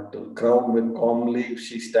and portal, crowned with calm leaves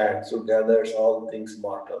she stands, who gathers all things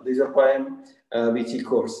mortal. These are poem which he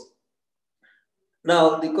quotes.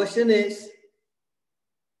 Now the question is,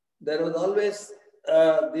 there was always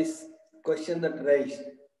this question that raised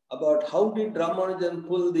about how did Ramanujan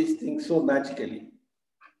pull these things so magically?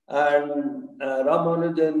 And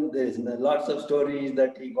Ramanujan, there's lots of stories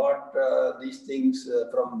that he got these things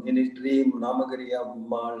from in his dream, Namagariya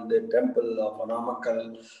Mal, the temple of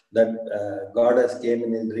Anamakal, that goddess came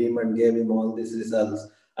in his dream and gave him all these results,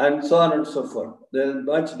 and so on and so forth. There's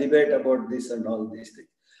much debate about this and all these things.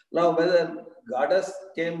 Now, whether goddess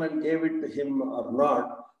came and gave it to him or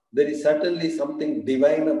not, there is certainly something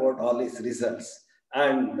divine about all his results.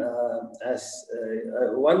 And as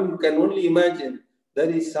one can only imagine, there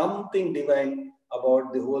is something divine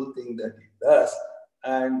about the whole thing that he does.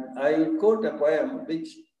 And I will quote a poem which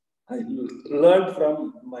I learned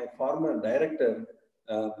from my former director,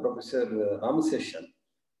 Professor Ramaseshan,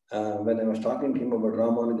 when I was talking to him about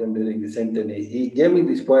Ramanujan during the centenary. He gave me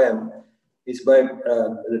this poem. It's by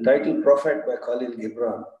the title Prophet by Khalil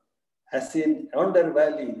Gibran. As in yonder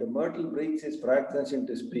valley, the myrtle breathes his fragrance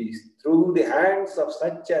into speech. Through the hands of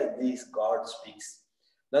such as these, God speaks.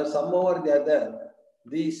 Now, somehow or the other,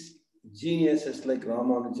 these geniuses like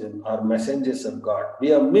Ramanujan are messengers of God. We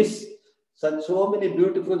have missed so many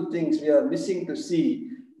beautiful things. We are missing to see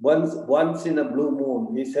once in a blue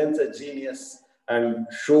moon. He sends a genius and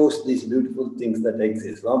shows these beautiful things that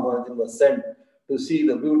exist. Ramanujan was sent to see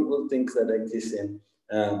the beautiful things that exist in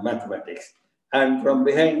mathematics. And from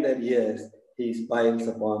behind their ears, he smiles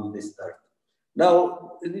upon this earth.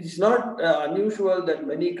 Now, it is not unusual that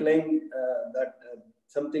many claim that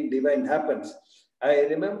something divine happens. I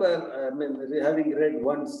remember, having read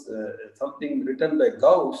once something written by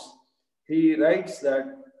Gauss. He writes that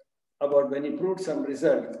about when he proved some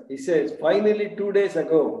result, he says, finally 2 days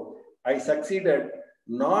ago, I succeeded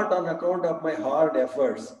not on account of my hard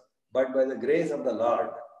efforts, but by the grace of the Lord.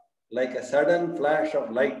 Like a sudden flash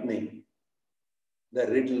of lightning, the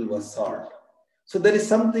riddle was solved. So there is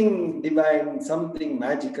something divine, something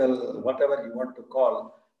magical, whatever you want to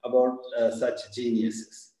call, about such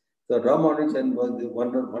geniuses. So Ramanujan was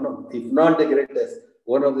one of, if not the greatest,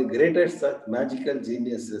 one of the greatest such magical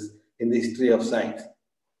geniuses in the history of science.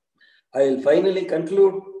 I will finally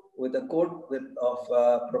conclude with a quote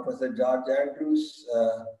of Professor George Andrews,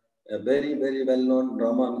 a very, very well-known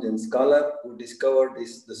Ramanujan scholar who discovered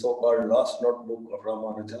the so-called lost notebook of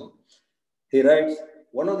Ramanujan. He writes,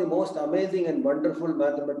 one of the most amazing and wonderful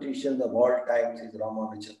mathematicians of all times is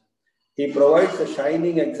Ramanujan. He provides a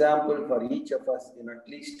shining example for each of us in at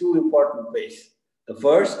least two important ways. The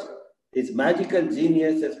first, his magical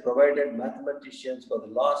genius has provided mathematicians for the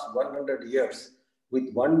last 100 years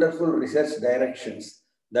with wonderful research directions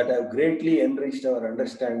that have greatly enriched our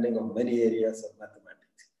understanding of many areas of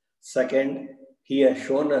mathematics. Second, he has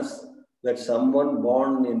shown us that someone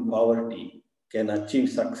born in poverty can achieve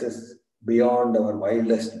success beyond our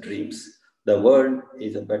wildest dreams. The world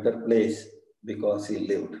is a better place because he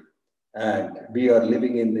lived. And we are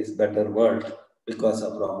living in this better world because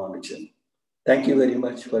of Ramanujan. Thank you very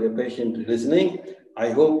much for your patient listening. I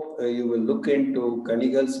hope you will look into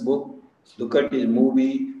Kanigal's book, look at his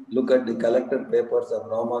movie, look at the collected papers of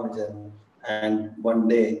Ramanujan, and one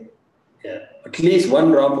day, at least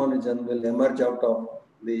one Ramanujan will emerge out of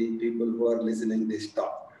the people who are listening this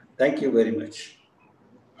talk. Thank you very much.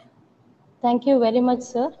 Thank you very much,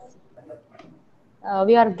 sir.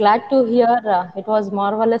 We are glad to hear it was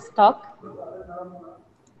marvelous talk.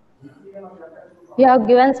 You have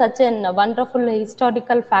given such a wonderful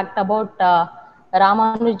historical fact about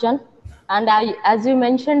Ramanujan. And as you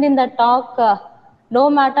mentioned in the talk, no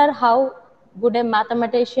matter how good a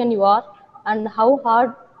mathematician you are and how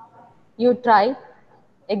hard you try,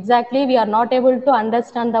 exactly we are not able to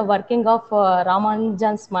understand the working of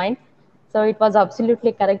Ramanujan's mind. So it was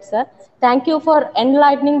absolutely correct, sir. Thank you for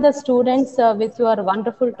enlightening the students with your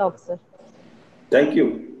wonderful talk, sir. Thank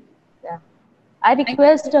you. Yeah. I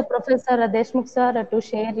request Professor Deshmukh sir to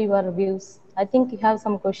share your views. I think you have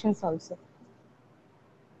some questions also.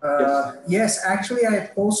 Yes, actually, I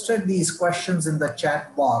posted these questions in the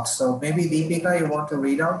chat box. So maybe Deepika, you want to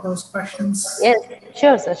read out those questions? Yes,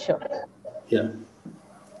 sure, sir, sure. Yeah.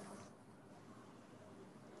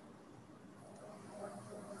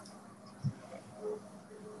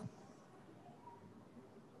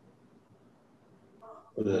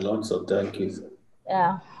 There are lots of thank yous.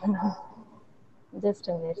 Yeah. Just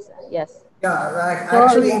a minute, sir. Yes. Yeah, So,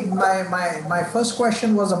 actually, my first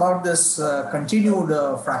question was about this continued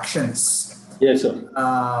fractions. Yes, sir.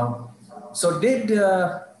 So did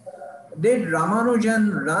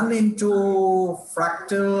Ramanujan run into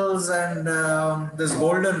fractals and this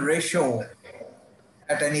golden ratio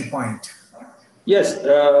at any point? Yes,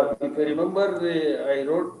 if I remember, I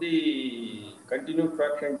wrote the continued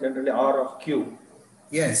fraction generally R of Q.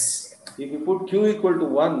 Yes. If you put Q equal to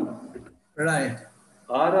 1, right,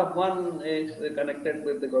 R of 1 is connected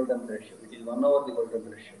with the golden ratio. It is 1 over the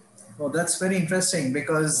golden ratio. Oh, that's very interesting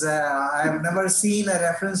because I have never seen a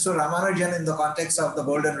reference to Ramanujan in the context of the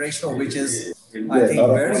golden ratio, which is, I think,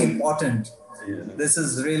 very important. This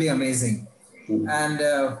is really amazing. And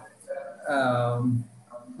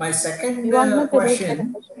my second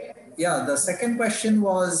question, yeah, the second question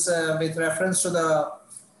was with reference to the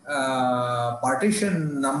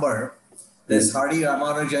partition number, this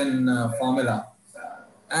Hardy-Ramanujan formula.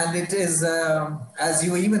 And it is, as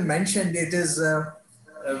you even mentioned, it is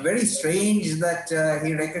very strange that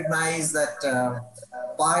he recognized that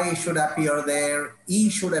pi should appear there, E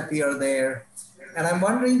should appear there. And I'm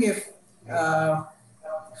wondering if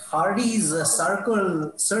Hardy's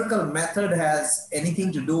circle method has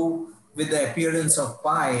anything to do with the appearance of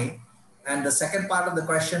pi. And the second part of the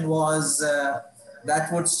question was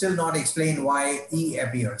that would still not explain why E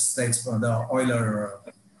appears. That's the Euler.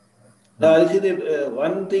 I see the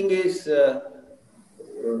one thing is there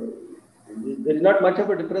is not much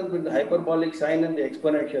of a difference between the hyperbolic sign and the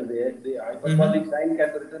exponential. The hyperbolic sign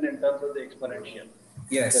can be written in terms of the exponential.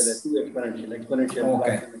 Yes. So the two exponential.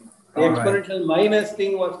 Okay. The exponential minus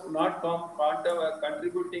thing was not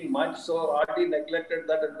contributing much, so Hardy neglected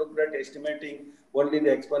that and looked at estimating only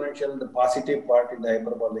the exponential, the positive part in the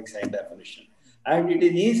hyperbolic sign definition. And it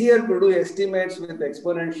is easier to do estimates with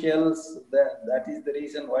exponentials. That is the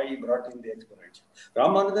reason why he brought in the exponential.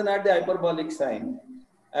 Ramanujan had the hyperbolic sign,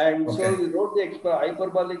 and so we wrote the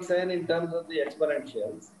hyperbolic sign in terms of the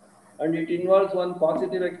exponentials, and it involves one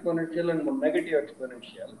positive exponential and one negative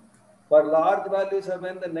exponential. For large values of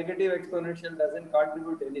n, the negative exponential doesn't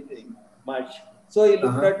contribute anything much. So he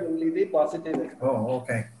looked at only the positive exponential. Oh,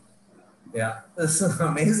 okay. Yeah, this is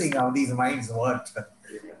amazing how these minds work.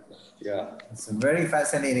 Yeah. It's a very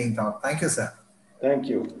fascinating talk. Thank you, sir. Thank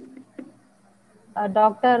you.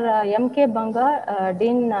 Dr. M.K. Banga,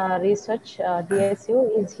 Dean Research,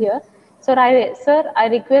 DSU, is here. Sir, I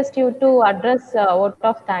request you to address a vote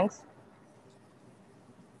of thanks.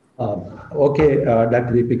 Okay,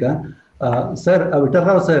 Dr. Deepika. Sir, Vittal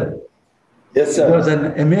Rao, sir. Yes, sir. It was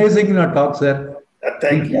an amazing talk, sir.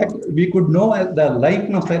 Thank you. In fact, we could know the life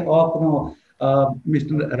of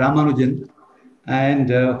Mr. Ramanujan, and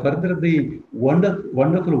further the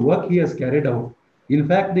wonderful work he has carried out. In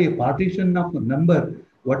fact, the partition of number,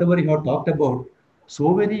 whatever you have talked about,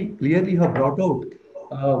 so very clearly have brought out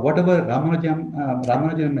whatever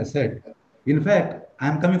Ramanujan has said. In fact, I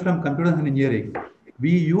am coming from computer engineering.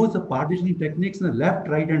 We use the partitioning techniques in the left,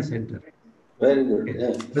 right, and center. Very good.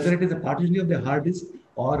 Yeah. Whether it is a partitioning of the hard disk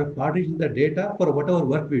or partitioning the data for whatever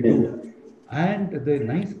work we do. And the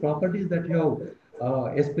nice properties that you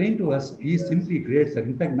have explained to us is simply great, sir.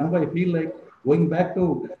 In fact, now I feel like going back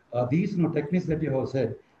to these techniques that you have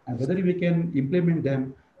said, and whether we can implement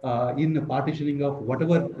them in the partitioning of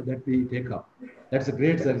whatever that we take up. That's a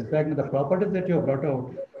great, sir. In fact, the properties that you have brought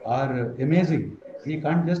out are amazing. We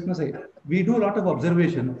can't just say, we do a lot of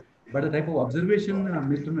observation, but the type of observation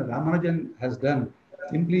Mr. Ramanujan has done,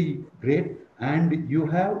 simply great. And you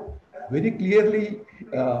have very clearly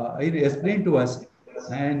explained to us,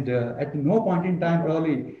 and at no point in time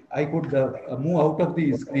probably I could move out of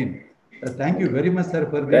the screen. Thank you very much, sir,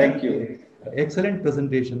 for this excellent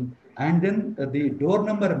presentation. And then the door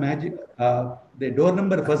number magic, the door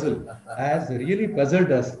number puzzle has really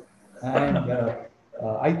puzzled us. And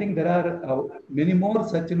I think there are many more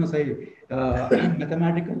such,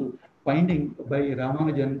 mathematical finding by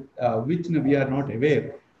Ramanujan, which we are not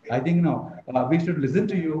aware. I think we should listen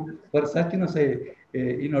to you for such,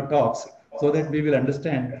 talks, so that we will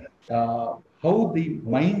understand how the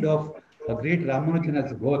mind of a great Ramanujan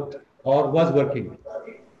has worked or was working.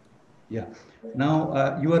 Yeah.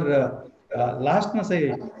 Now, your last must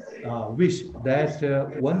say wish that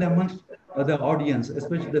one amongst the audience,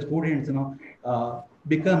 especially the students,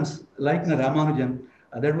 becomes like Ramanujan.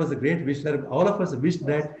 That was a great wish. Sir. All of us wish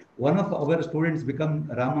that one of our students become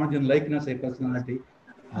Ramanujan like say personality,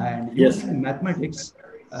 and Yes. using mathematics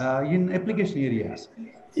in application areas.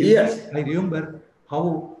 Yes. I remember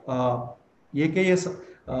how AKS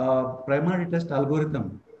primary test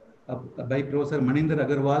algorithm by Professor Maninder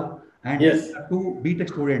Agarwal and Yes. two BTech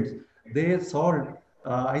students. They solved,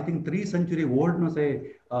 I think, 3-century old, say,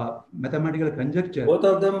 mathematical conjecture.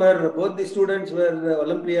 Both the students were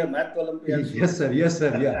math Olympiads. Yes, sir. Yes,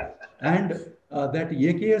 sir. Yeah. And that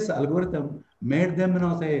AKS algorithm made them,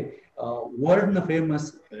 say, world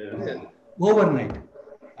famous overnight.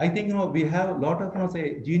 I think, we have a lot of,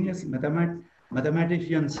 say, genius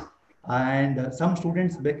mathematicians, and some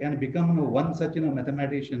students can become one such,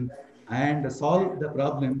 mathematician and solve the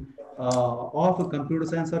problem of computer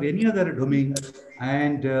science or any other domain,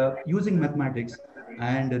 and using mathematics,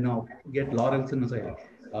 and, get laurels, say,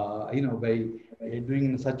 by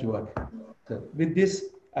doing such work. So with this,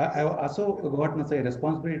 I also got, say,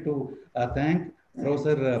 responsibility to thank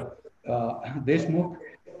Professor Deshmukh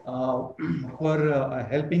for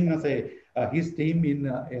helping say his team in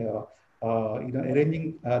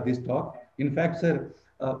arranging this talk. In fact, sir,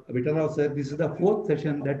 Vittarao sir, this is the 4th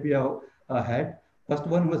session that we have had. First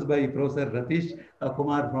one was by Professor Ratish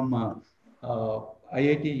Kumar from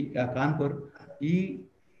IIT Kanpur. He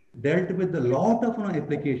dealt with a lot of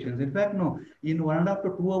applications. In fact, in 1.5 to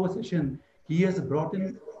 2 hour session, he has brought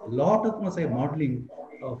in a lot of say modeling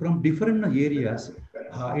from different areas.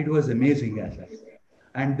 It was amazing as well.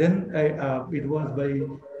 And then it was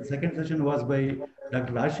the second session was by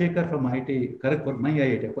Dr. Rajshekhar from IIT Kharagpur, my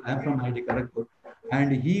IIT. I am from IIT Kharagpur.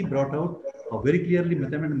 And he brought out very clearly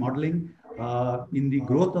mathematical modeling in the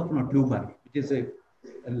growth of tumor, which is a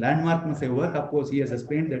landmark work. Of course, he has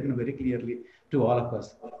explained that very clearly to all of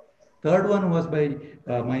us. Third one was by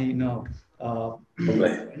my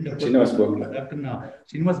Srinivas Bogle. Dr.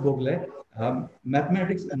 Srinivas Bogle.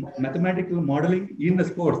 Mathematical modeling in the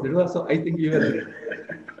sports. That was also, I think you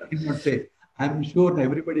did not say. I'm sure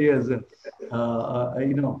everybody has,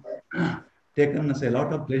 taken a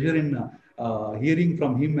lot of pleasure in hearing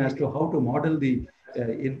from him as to how to model the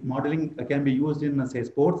modeling can be used in say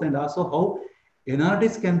sports, and also how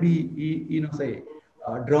analytics can be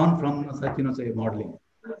drawn from such say modeling.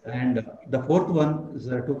 And the fourth one is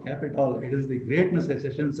to cap it all. It is the greatness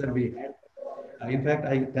sessions that we had. In fact,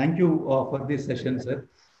 I thank you for this session, sir.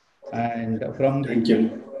 And Thank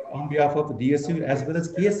you. On behalf of DSU as well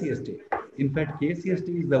as KCST. In fact,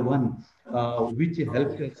 KCST is the one which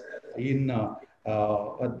helped us in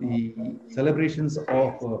the celebrations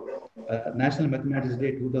of National Mathematics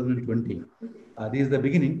Day 2020. This is the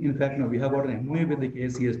beginning. In fact, we have got an MOA with the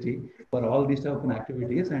KCST for all these type of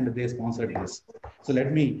activities, and they sponsored this. So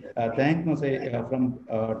let me thank from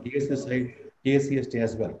DSU side, KCST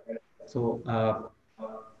as well. So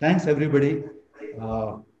thanks everybody,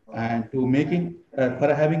 and to making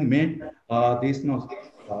for having made this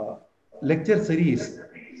lecture series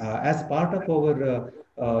as part of our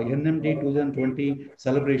NMD 2020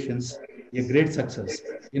 celebrations a great success.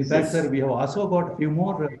 In fact, sir, we have also got a few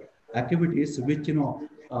more activities which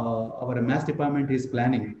our maths department is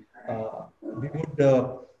planning. We would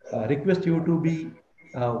request you to be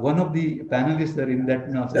one of the panelists in that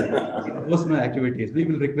in those activities. We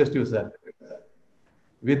will request you, sir.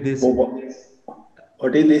 With this,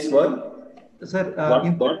 what is this one? Sir,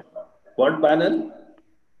 what panel?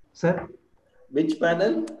 Sir, which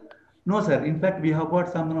panel? No, sir. In fact, we have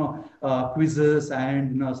got some quizzes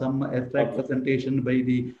and some abstract presentation by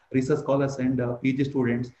the research scholars and PG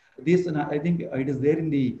students. This, I think, it is there in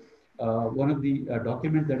the one of the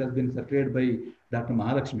documents that has been circulated by Dr.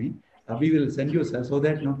 Mahalakshmi. We will send you, sir, so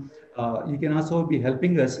that you can also be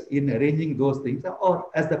helping us in arranging those things, or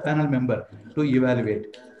as the panel member to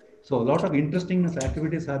evaluate. So a lot of interesting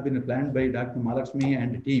activities have been planned by Dr. Mahalakshmi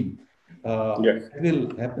and the team. Yes. It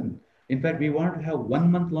will happen. In fact, we want to have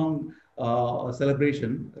 1 month long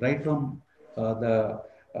celebration right from the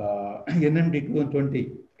NMD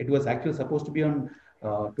 2020. It was actually supposed to be on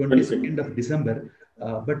 22nd of December,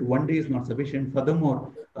 but 1 day is not sufficient.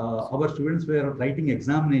 Furthermore, our students were writing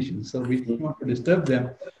examinations, so we didn't want to disturb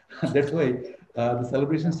them. That's why the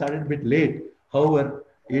celebration started a bit late. However,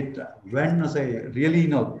 it went really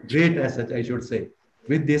great as such, I should say.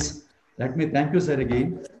 With this, let me thank you, sir,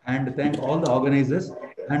 again, and thank all the organizers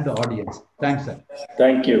and the audience. Thanks, sir.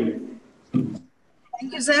 Thank you.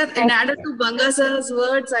 Thank you, sir. And added to Banga sir's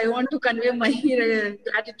words, I want to convey my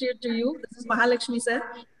gratitude to you. This is Mahalakshmi, sir.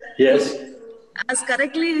 Yes. As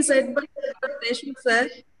correctly said by Deshmukh sir.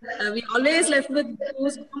 We always left with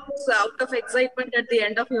goosebumps out of excitement at the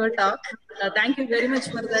end of your talk. Thank you very much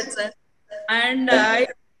for that, sir. And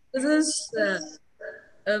this is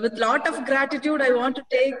with lot of gratitude. I want to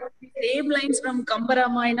take the same lines from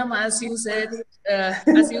Kambaramayanam as you said,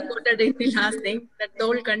 as you quoted in the last thing, that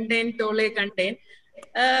toll contain, tolle contain.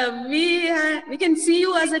 We can see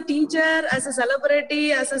you as a teacher, as a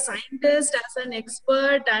celebrity, as a scientist, as an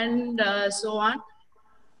expert, and so on.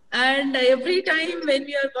 And every time when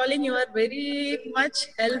we are calling, you are very much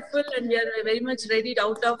helpful, and we are very much ready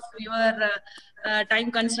out of your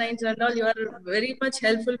time constraints and all. You are very much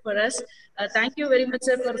helpful for us. Thank you very much,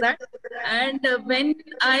 sir, for that. And when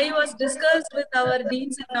I was discussed with our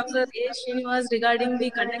Dean, Sir Dr. A. Srinivas, regarding the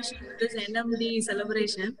connection to this NMD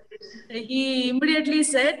celebration, he immediately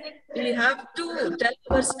said, we have to tell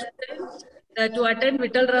our students to attend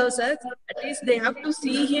Vittal Rao sir. At least they have to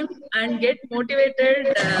see him and get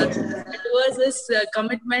motivated towards this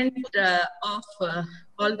commitment of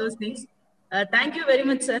all those things. Thank you very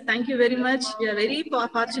much, sir. Thank you very much. We are very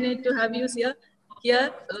fortunate to have you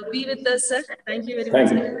here. Be with us, sir. Thank you very much,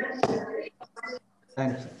 sir.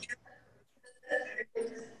 Thanks.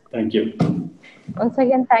 Thank you. Once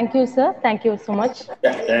again, thank you, sir. Thank you so much.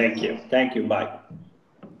 Yeah, thank you. Thank you. Bye.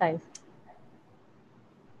 Thanks.